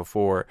had come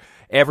before.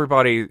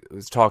 Everybody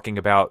was talking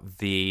about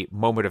the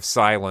moment of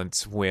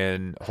silence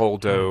when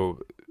Holdo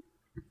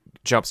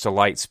jumps to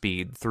light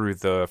speed through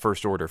the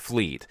First Order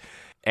fleet.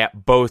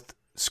 At both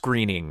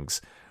screenings,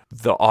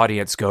 the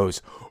audience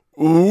goes,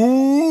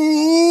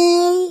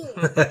 "Ooh!"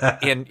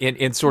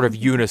 in sort of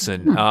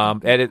unison.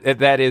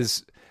 That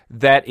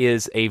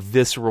is a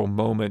visceral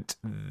moment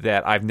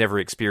that I've never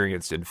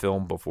experienced in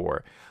film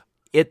before.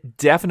 It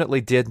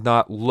definitely did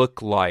not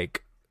look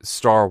like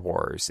Star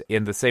Wars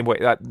in the same way.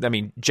 I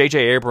mean, J.J.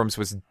 Abrams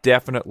was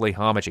definitely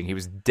homaging. He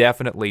was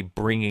definitely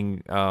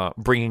bringing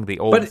the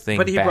old thing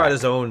But he back. brought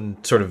his own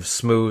sort of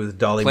smooth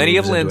dolly Plenty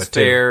of moves into lens it,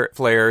 too.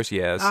 flares,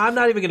 yes. I'm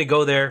not even going to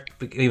go there,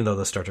 even though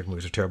the Star Trek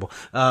movies are terrible.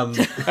 I'm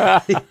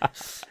not going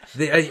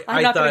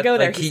to go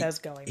there. He says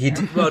going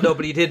there. Well, no,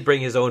 but he did bring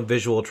his own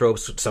visual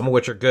tropes, some of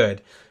which are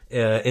good,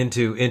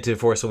 into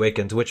Force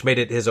Awakens, which made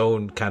it his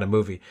own kind of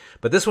movie.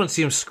 But this one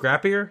seems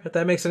scrappier, if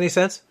that makes any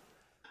sense.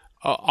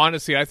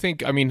 Honestly, I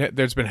think,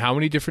 there's been how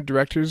many different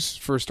directors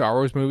for Star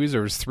Wars movies?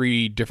 There was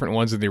 3 different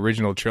ones in the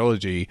original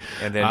trilogy.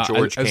 And then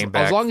George came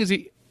back. As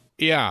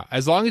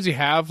long as you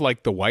have,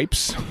 like, the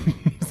wipes,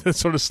 the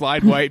sort of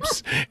slide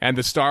wipes, and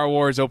the Star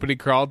Wars opening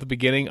crawl at the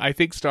beginning, I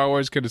think Star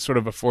Wars could sort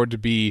of afford to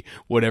be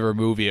whatever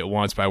movie it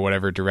wants by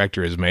whatever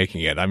director is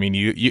making it. I mean,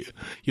 you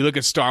look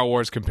at Star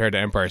Wars compared to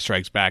Empire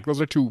Strikes Back; those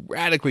are 2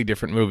 radically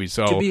different movies.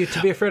 So to be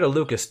fair to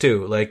Lucas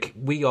too, like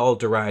we all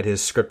deride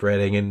his script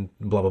writing and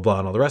blah blah blah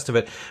and all the rest of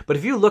it. But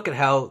if you look at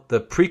how the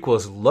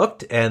prequels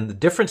looked and the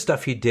different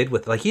stuff he did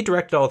with, like, he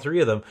directed all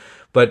 3 of them,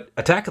 but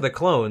Attack of the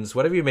Clones,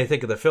 whatever you may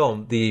think of the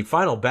film, the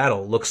final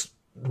battle looks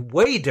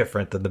way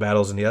different than the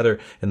battles in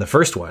the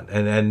first one,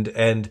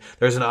 and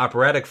there's an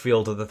operatic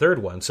feel to the third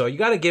one. So you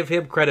got to give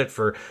him credit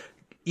for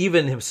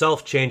even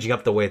himself changing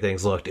up the way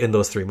things looked in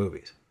those 3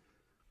 movies.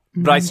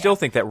 But I still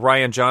think that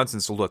Rian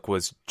Johnson's look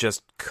was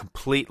just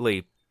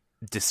completely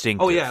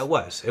distinctive. Oh yeah, it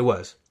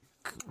was.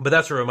 But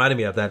that's what reminded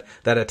me of that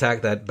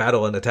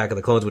battle in Attack of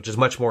the Clones, which is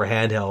much more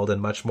handheld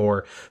and much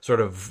more sort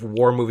of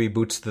war movie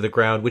boots to the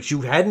ground, which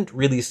you hadn't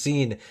really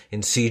seen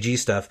in CG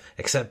stuff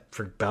except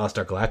for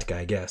Battlestar Galactica,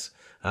 I guess.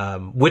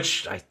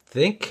 Which I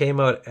think came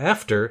out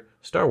after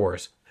Star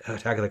Wars,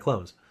 Attack of the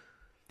Clones.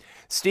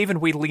 Stephen,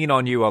 we lean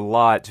on you a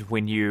lot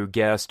when you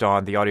guest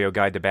on the Audio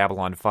Guide to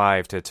Babylon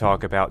 5 to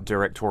talk about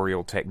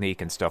directorial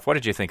technique and stuff. What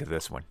did you think of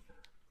this one?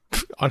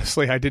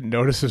 Honestly, I didn't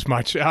notice as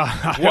much.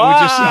 I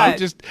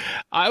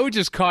was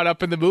just caught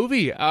up in the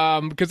movie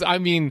because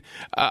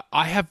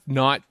I have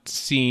not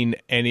seen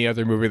any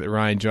other movie that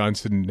Rian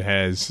Johnson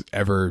has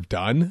ever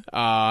done.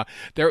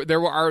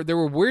 There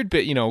were weird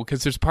bit,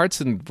 because there's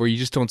parts where you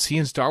just don't see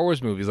in Star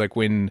Wars movies, like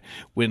when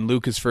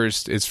Luke his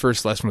first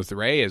lesson with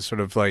Rey is sort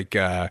of like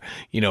can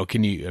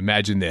you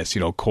imagine this,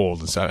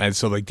 cold and stuff, and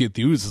so like they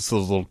use those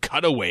little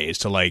cutaways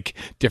to like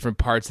different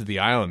parts of the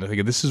island. I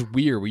think this is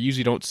weird. We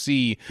usually don't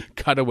see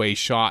cutaways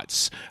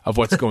shots of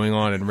what's going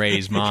on in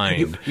Rey's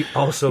mind. You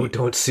also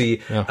don't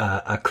see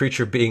a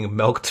creature being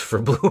milked for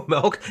blue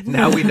milk.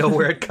 Now we know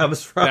where it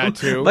comes from. That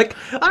too. Like,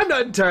 I'm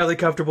not entirely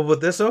comfortable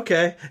with this.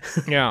 Okay.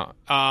 Yeah.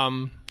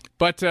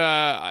 But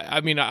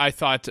I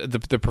thought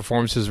the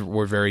performances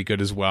were very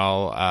good as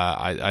well.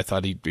 I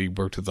thought he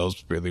worked with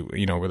those really,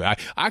 really. I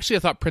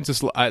thought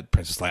Princess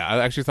Leia.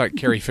 I actually thought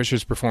Carrie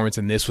Fisher's performance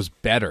in this was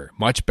better,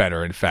 much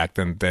better, in fact,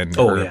 than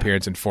her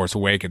appearance in Force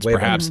Awakens.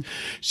 Perhaps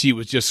she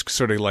was just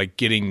sort of like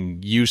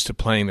getting used to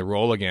playing the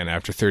role again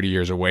after 30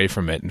 years away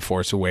from it in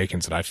Force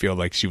Awakens, and I feel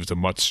like she was a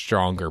much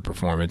stronger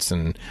performance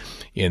than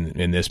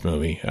in this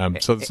movie.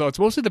 So it's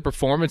mostly the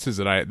performances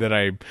that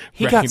I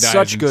he got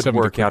such good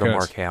work out of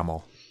Mark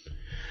Hamill.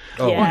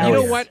 Oh, Yeah. You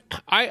know what?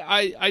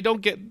 I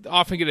don't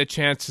often get a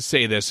chance to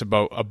say this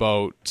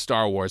about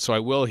Star Wars, so I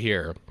will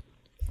here.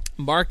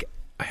 Mark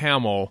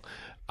Hamill,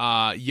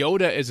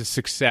 Yoda is a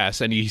success,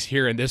 and he's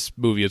here in this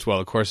movie as well,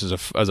 of course,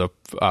 as a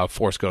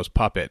Force Ghost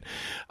puppet.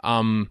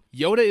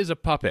 Yoda is a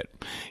puppet.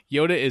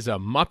 Yoda is a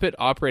Muppet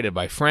operated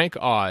by Frank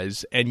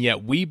Oz, and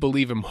yet we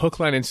believe him hook,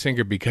 line, and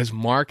sinker because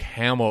Mark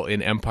Hamill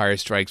in Empire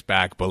Strikes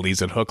Back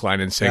believes in hook, line,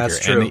 and sinker.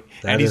 That's true.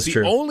 And he's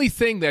the only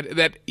thing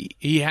that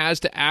he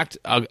has to act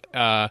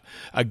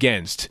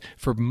against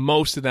for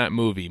most of that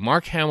movie.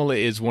 Mark Hamill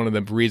is one of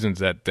the reasons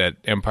that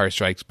Empire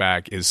Strikes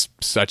Back is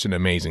such an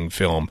amazing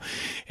film.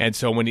 And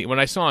so when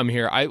I saw saw him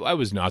here, I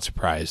was not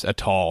surprised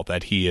at all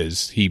that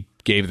he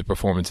gave the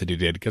performance that he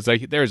did, because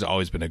there's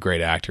always been a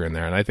great actor in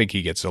there, and I think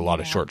he gets a lot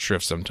of short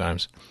shrift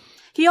sometimes.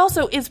 He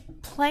also is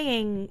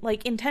playing,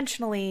 like,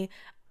 intentionally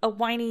a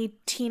whiny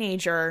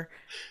teenager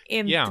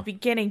in the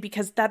beginning,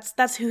 because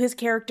that's who his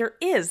character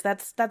is.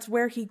 That's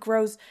where he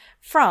grows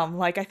from.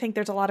 Like, I think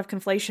there's a lot of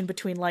conflation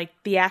between, like,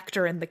 the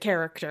actor and the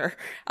character,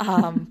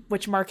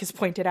 which Mark has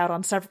pointed out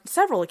on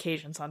several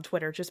occasions on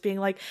Twitter, just being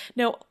like,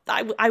 no,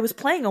 I was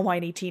playing a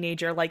whiny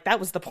teenager. Like, that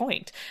was the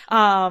point.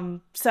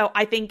 So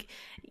I think,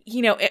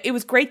 it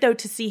was great, though,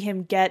 to see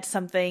him get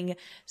something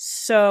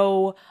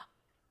so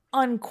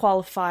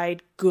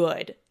unqualified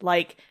good,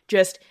 like,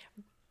 just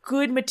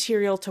good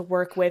material to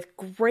work with,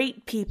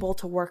 great people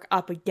to work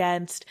up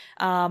against,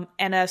 and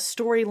a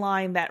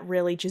storyline that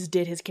really just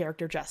did his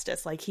character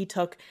justice. Like, he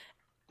took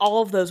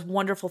all of those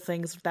wonderful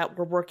things that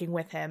were working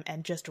with him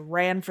and just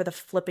ran for the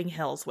flipping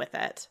hills with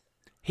it.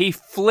 He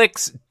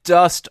flicks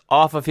dust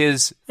off of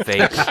his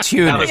fake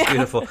tunic. That was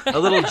beautiful. A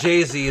little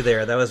Jay-Z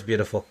there. That was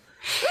beautiful.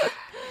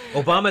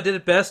 Obama did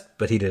it best,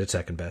 but he did it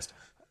second best.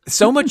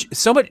 So much.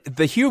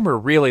 The humor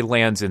really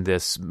lands in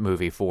this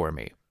movie for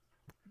me.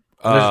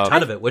 There's a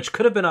ton of it, which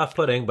could have been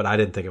off-putting, but I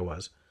didn't think it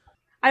was.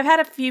 I've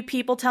had a few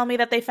people tell me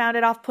that they found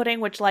it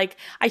off-putting, which, like,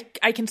 I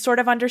can sort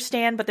of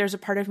understand, but there's a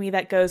part of me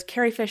that goes,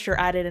 Carrie Fisher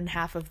added in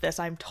half of this.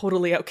 I'm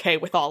totally okay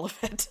with all of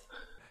it.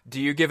 Do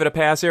you give it a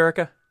pass,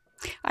 Erica?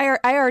 I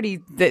already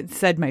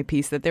said my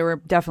piece, that there were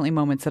definitely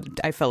moments that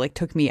I felt like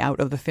took me out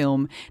of the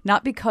film,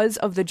 not because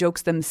of the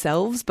jokes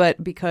themselves,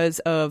 but because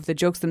of the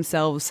jokes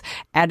themselves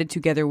added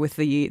together with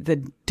the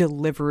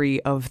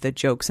delivery of the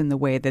jokes and the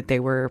way that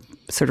they were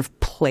sort of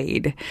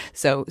played.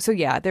 So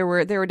yeah, there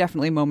were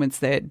definitely moments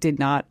that did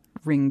not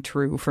ring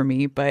true for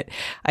me, but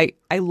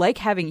I like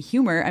having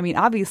humor. I mean,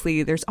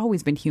 obviously there's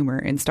always been humor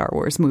in Star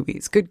Wars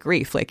movies. Good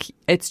grief. Like,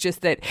 it's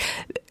just that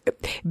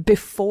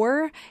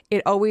before,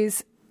 it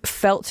always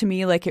felt to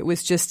me like it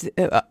was just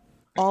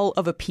all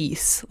of a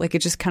piece. Like, it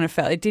just kind of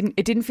felt, it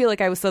didn't feel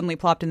like I was suddenly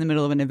plopped in the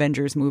middle of an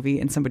Avengers movie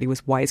and somebody was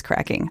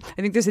wisecracking.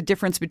 I think there's a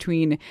difference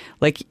between,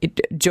 like,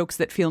 jokes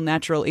that feel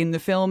natural in the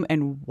film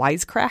and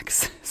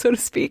wisecracks, so to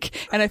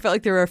speak. And I felt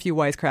like there were a few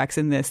wisecracks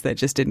in this that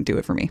just didn't do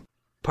it for me.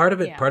 Part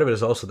of it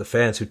is also the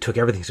fans who took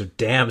everything so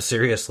damn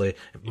seriously,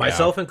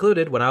 myself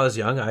included. When I was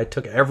young, I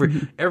took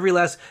every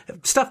last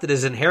stuff that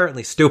is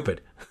inherently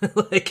stupid,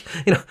 like,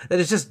 that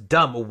is just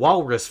dumb.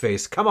 Walrus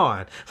face, come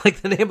on,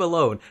 like the name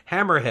alone.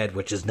 Hammerhead,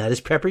 which is not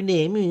his proper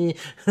name.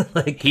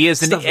 Like, he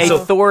is an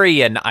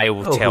Athorian, I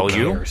will tell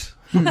you.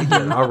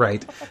 Yeah, all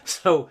right,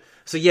 so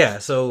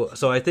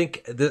I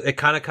think it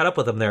kind of caught up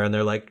with them there, and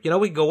they're like, we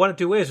can go one of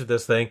two ways with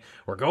this thing.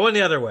 We're going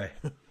the other way.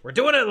 We're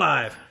doing it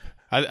live.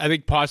 I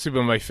think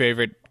possibly my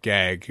favorite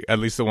gag, at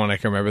least the one I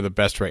can remember the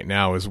best right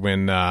now, is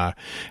when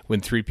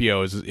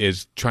 3PO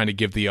is trying to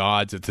give the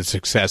odds of the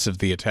success of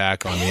the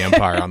attack on the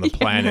Empire on the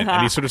planet,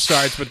 and he sort of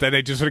starts, but then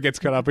it just sort of gets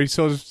cut up.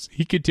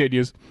 He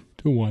continues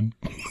 2-1.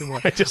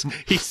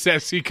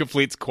 He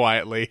completes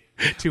quietly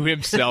to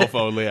himself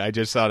only. I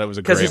just thought it was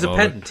a great moment. Because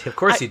he's a pedant. Of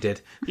course he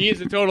did. He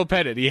is a total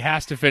pedant. He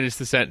has to finish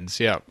the sentence.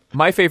 Yeah.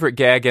 My favorite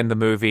gag in the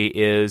movie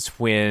is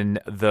when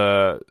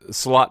the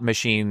slot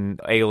machine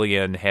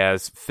alien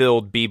has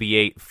filled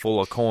BB-8 full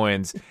of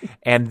coins,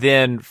 and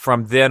then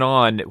from then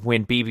on,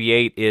 when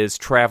BB-8 is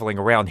traveling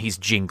around, he's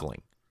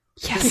jingling.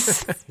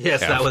 Yes. Yes,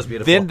 that was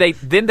beautiful.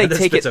 Then they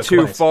take it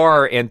too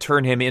far and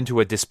turn him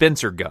into a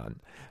dispenser gun.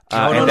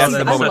 No, that's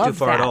not too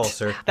far at all,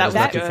 sir. That was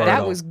not too far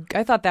at all.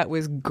 I thought that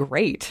was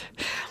great.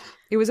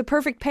 It was a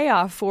perfect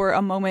payoff for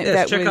a moment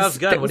that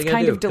was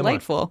kind of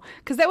delightful,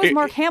 because that was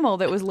Mark Hamill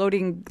that was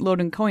loading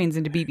coins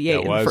into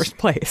BB-8 in the first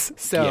place.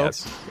 So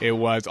yes, it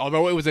was.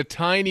 Although it was a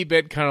tiny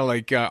bit kind of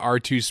like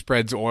R2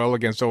 spreads oil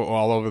against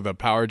all over the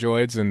power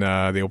droids in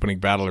the opening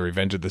battle of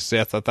Revenge of the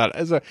Sith. I thought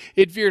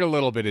it veered a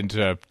little bit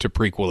into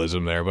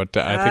prequelism there, but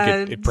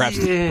I think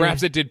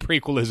perhaps it did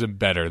prequelism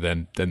better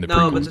than the prequels did.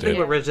 No, but the thing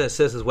about Revenge of the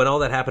Sith is when all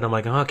that happened, I'm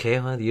like, okay,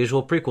 well, the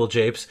usual prequel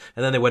japes,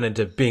 and then they went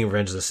into being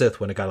Revenge of the Sith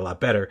when it got a lot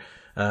better.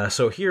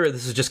 So here,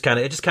 this is just kind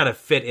of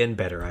fit in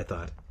better, I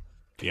thought.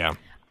 Yeah.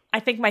 I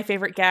think my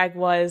favorite gag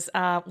was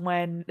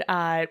when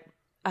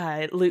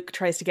Luke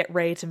tries to get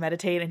Rey to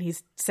meditate, and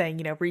he's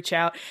saying, reach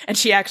out, and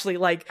she actually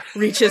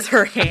reaches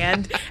her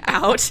hand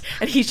out,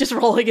 and he's just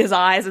rolling his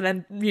eyes, and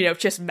then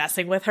just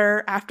messing with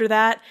her after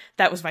that.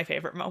 That was my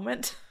favorite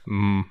moment.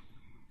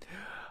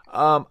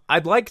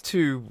 I'd like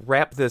to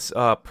wrap this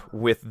up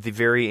with the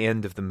very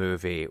end of the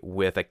movie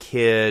with a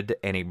kid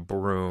and a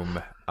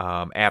broom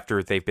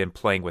after they've been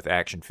playing with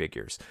action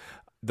figures.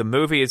 The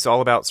movie is all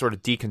about sort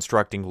of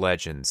deconstructing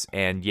legends,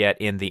 and yet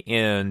in the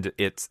end,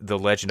 it's the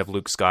legend of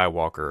Luke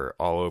Skywalker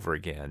all over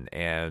again,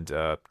 and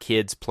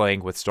kids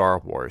playing with Star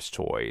Wars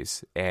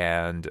toys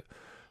and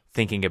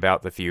thinking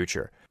about the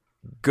future.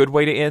 Good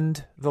way to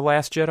end The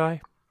Last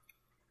Jedi?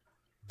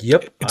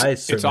 Yep,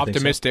 it's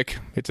optimistic.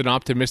 It's an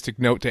optimistic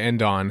note to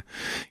end on.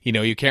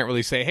 You can't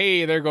really say,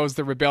 hey, there goes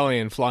the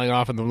rebellion flying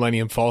off in the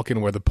Millennium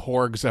Falcon where the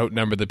Porgs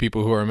outnumber the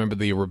people who remember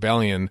the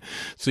rebellion.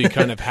 So you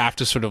kind of have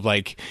to sort of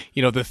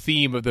the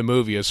theme of the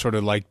movie has sort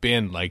of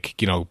been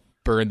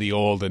burn the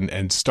old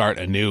and start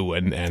anew.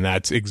 And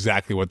that's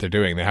exactly what they're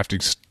doing. They have to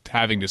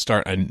having to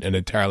start an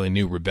entirely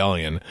new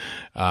rebellion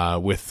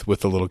with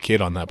the little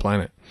kid on that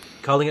planet.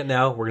 Calling it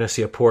now, we're going to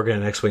see a Porg in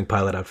an X-Wing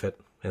pilot outfit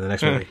in the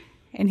next movie.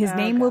 And his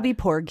name will be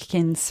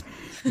Porgkins.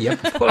 Yep.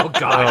 Oh,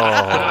 God.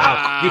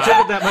 Wow. You took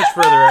it that much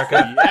further,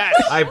 Erica.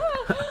 Yes.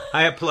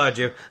 I applaud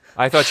you.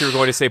 I thought you were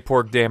going to say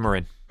Porg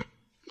Dameron.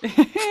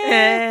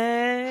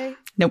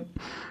 Nope.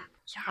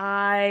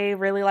 I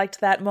really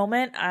liked that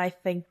moment. I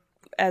think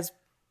as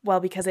well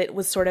because it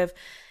was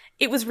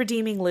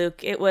redeeming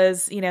Luke. It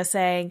was,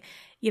 saying,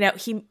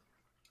 he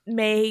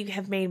may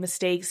have made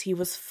mistakes. He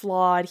was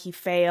flawed. He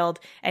failed.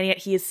 And yet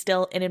he is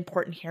still an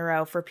important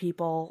hero for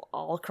people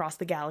all across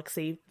the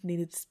galaxy.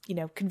 It's,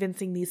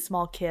 convincing these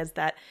small kids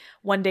that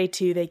one day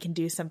too, they can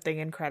do something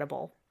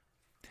incredible.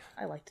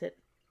 I liked it.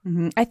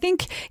 Mm-hmm. I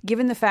think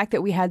given the fact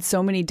that we had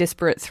so many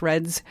disparate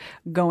threads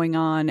going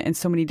on and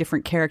so many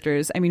different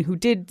characters, who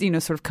did,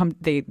 sort of come,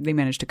 they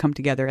managed to come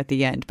together at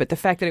the end. But the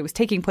fact that it was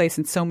taking place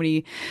in so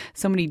many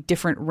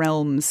different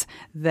realms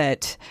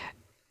that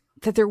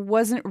there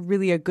wasn't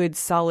really a good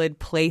solid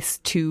place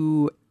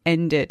to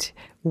end it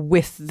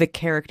with the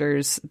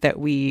characters that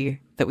we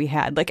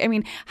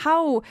had.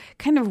 How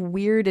kind of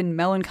weird and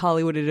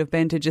melancholy would it have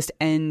been to just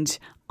end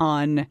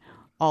on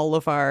all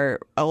of our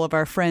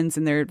friends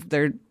and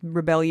their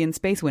rebellion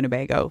space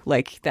Winnebago?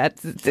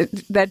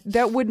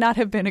 That would not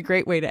have been a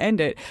great way to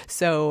end it.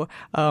 So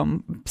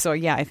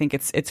yeah, I think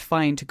it's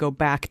fine to go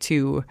back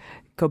to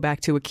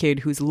a kid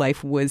whose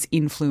life was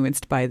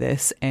influenced by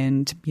this,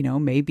 and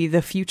maybe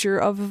the future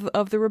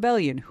of the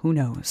rebellion. Who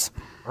knows?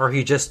 Or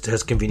he just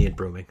has convenient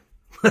brooming.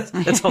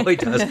 That's all he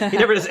does. He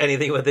never does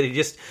anything with it. He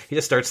just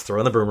starts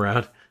throwing the broom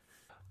around.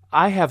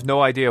 I have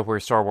no idea where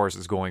Star Wars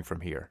is going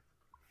from here,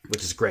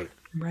 which is great.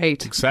 Right.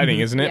 It's exciting,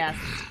 isn't it? Yes.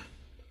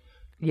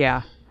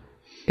 Yeah.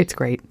 It's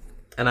great.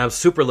 And I'm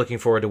super looking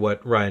forward to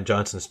what Rian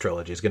Johnson's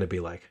trilogy is going to be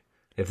like,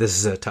 if this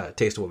is a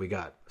taste of what we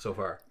got so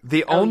far.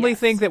 The only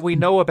thing that we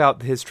know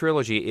about his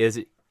trilogy is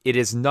it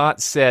is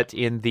not set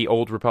in the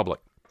Old Republic.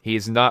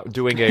 He's not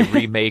doing a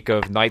remake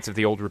of Knights of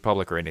the Old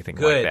Republic or anything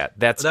like that.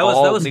 That's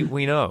all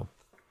we know.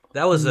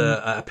 That was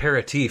a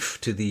aperitif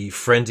to the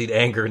frenzied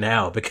anger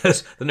now,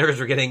 because the nerds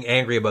were getting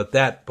angry about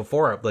that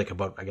before,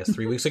 about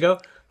 3 weeks ago.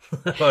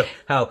 About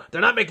how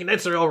they're not making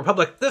Knights of the Old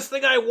Republic. This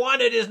thing I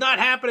wanted is not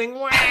happening.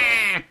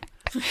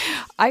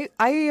 I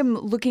am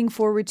looking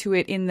forward to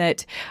it in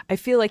that I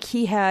feel like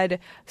he had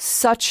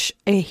such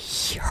a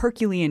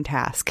Herculean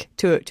task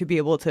to be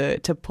able to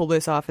pull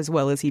this off as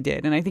well as he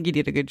did. And I think he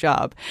did a good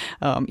job,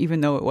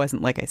 even though it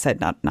wasn't, like I said,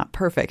 not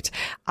perfect.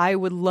 I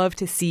would love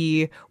to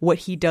see what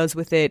he does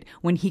with it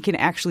when he can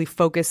actually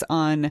focus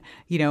on,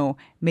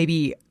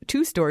 maybe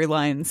 2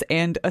 storylines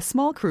and a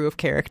small crew of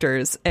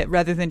characters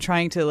rather than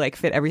trying to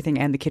fit everything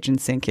and the kitchen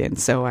sink in.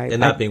 So I'm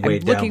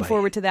looking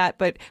forward to that,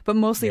 but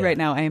mostly right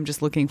now I am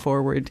just looking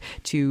forward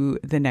to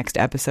the next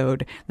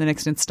episode, the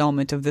next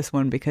installment of this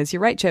one, because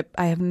you're right, Chip,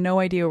 I have no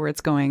idea where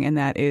it's going, and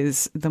that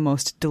is the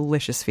most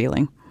delicious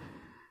feeling.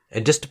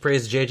 And just to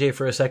praise JJ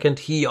for a second,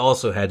 he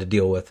also had to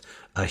deal with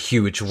a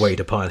huge weight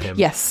upon him.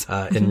 Yes.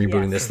 In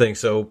rebooting this thing.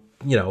 So,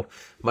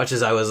 much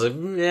as I was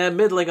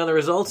middling on the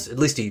results, at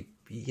least he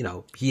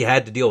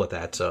had to deal with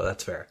that, so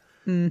that's fair.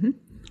 Mm-hmm.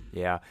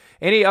 Yeah.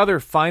 Any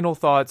other final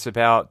thoughts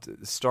about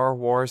Star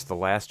Wars: The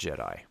Last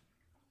Jedi?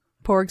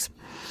 Porgs.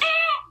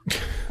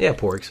 Yeah,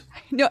 Porgs.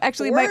 No,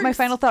 actually, my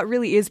final thought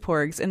really is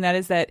Porgs, and that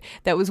is that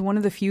was one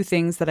of the few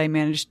things that I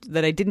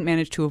didn't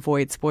manage to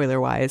avoid spoiler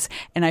wise,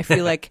 and I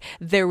feel like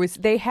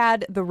they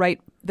had the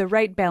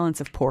right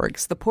balance of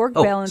Porgs. The Porg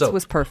balance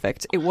was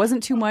perfect. It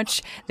wasn't too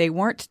much. They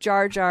weren't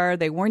Jar Jar.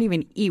 They weren't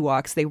even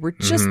Ewoks. They were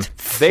just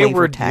They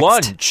were text.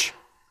 lunch.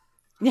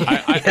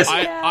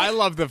 I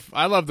love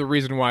the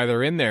reason why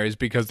they're in there is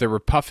because there were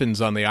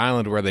puffins on the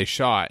island where they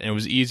shot, and it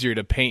was easier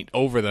to paint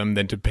over them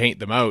than to paint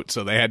them out.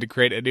 So they had to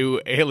create a new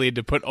alien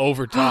to put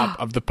over top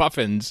of the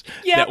puffins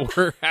that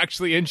were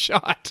actually in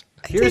shot.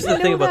 Here's the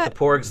thing about the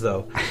Porgs,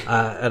 though,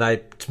 and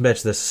I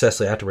mentioned this to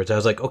Cecily afterwards. I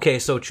was like, okay,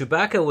 so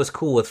Chewbacca was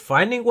cool with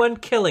finding one,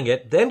 killing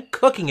it, then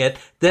cooking it,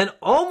 then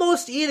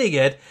almost eating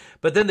it,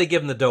 but then they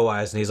give him the doe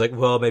eyes, and he's like,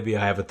 well, maybe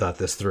I haven't thought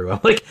this through.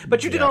 I'm like,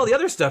 but you did all the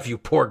other stuff, you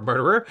Porg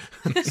murderer.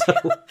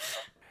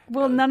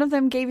 Well, none of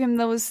them gave him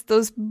those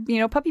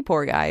puppy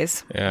Porg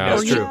eyes. Yeah,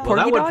 that's true. Well,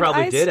 that one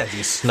probably did, as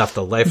he snuffed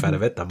the life out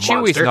of it. The monster.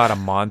 Chewie's not a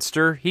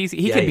monster. He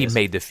can be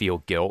made to feel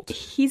guilt.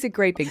 He's a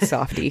great big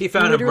softie. He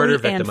found a murder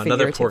victim.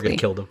 Another Porg had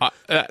killed him.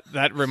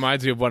 That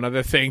reminds me of one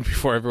other thing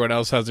before everyone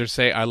else has their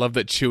say. I love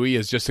that Chewie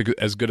is just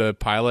as good a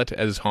pilot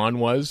as Han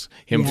was.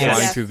 Him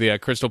flying through the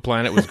Crystal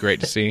Planet was great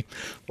to see.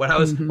 When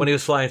he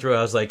was flying through,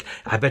 I was like,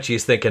 I bet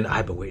he's thinking,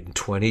 I've been waiting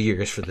 20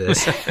 years for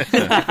this. I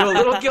feel a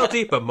little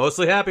guilty, but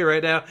mostly happy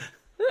right now.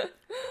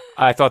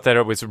 I thought that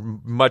it was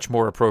much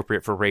more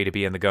appropriate for Ray to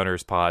be in the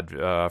Gunners pod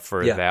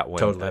for that one.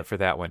 Totally. For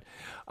that one.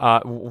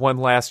 One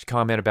last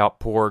comment about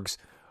Porgs.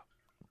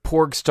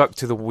 Porg stuck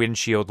to the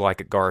windshield like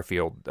a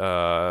Garfield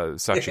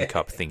suction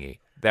cup thingy.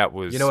 That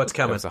was, what's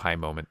coming. That was a high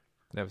moment.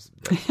 That was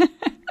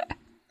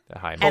a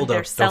high moment. And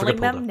they're selling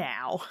them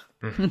now.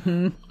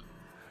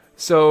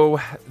 So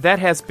that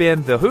has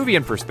been the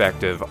Whovian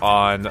perspective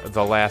on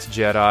The Last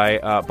Jedi,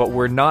 but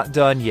we're not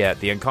done yet.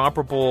 The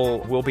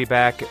Incomparable will be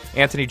back.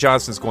 Anthony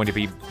Johnston's going to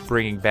be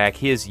bringing back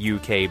his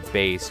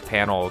UK-based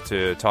panel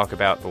to talk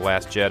about The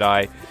Last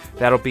Jedi.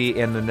 That'll be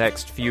in the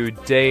next few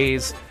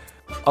days.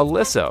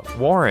 Alyssa,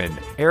 Warren,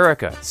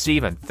 Erica,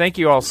 Stephen, thank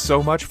you all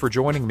so much for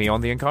joining me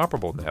on the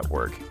Incomparable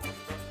Network.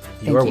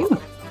 You are welcome.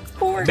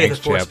 May the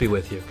Force Chip. be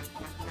with you.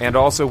 And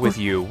also with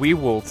you. We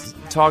will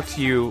talk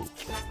to you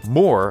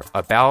more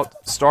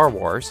about Star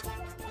Wars,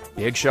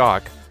 big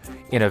shock,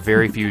 in a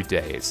very few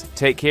days.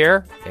 Take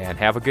care and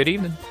have a good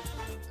evening.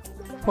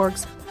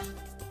 Porgs.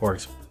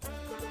 Porgs.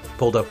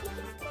 Pulled up.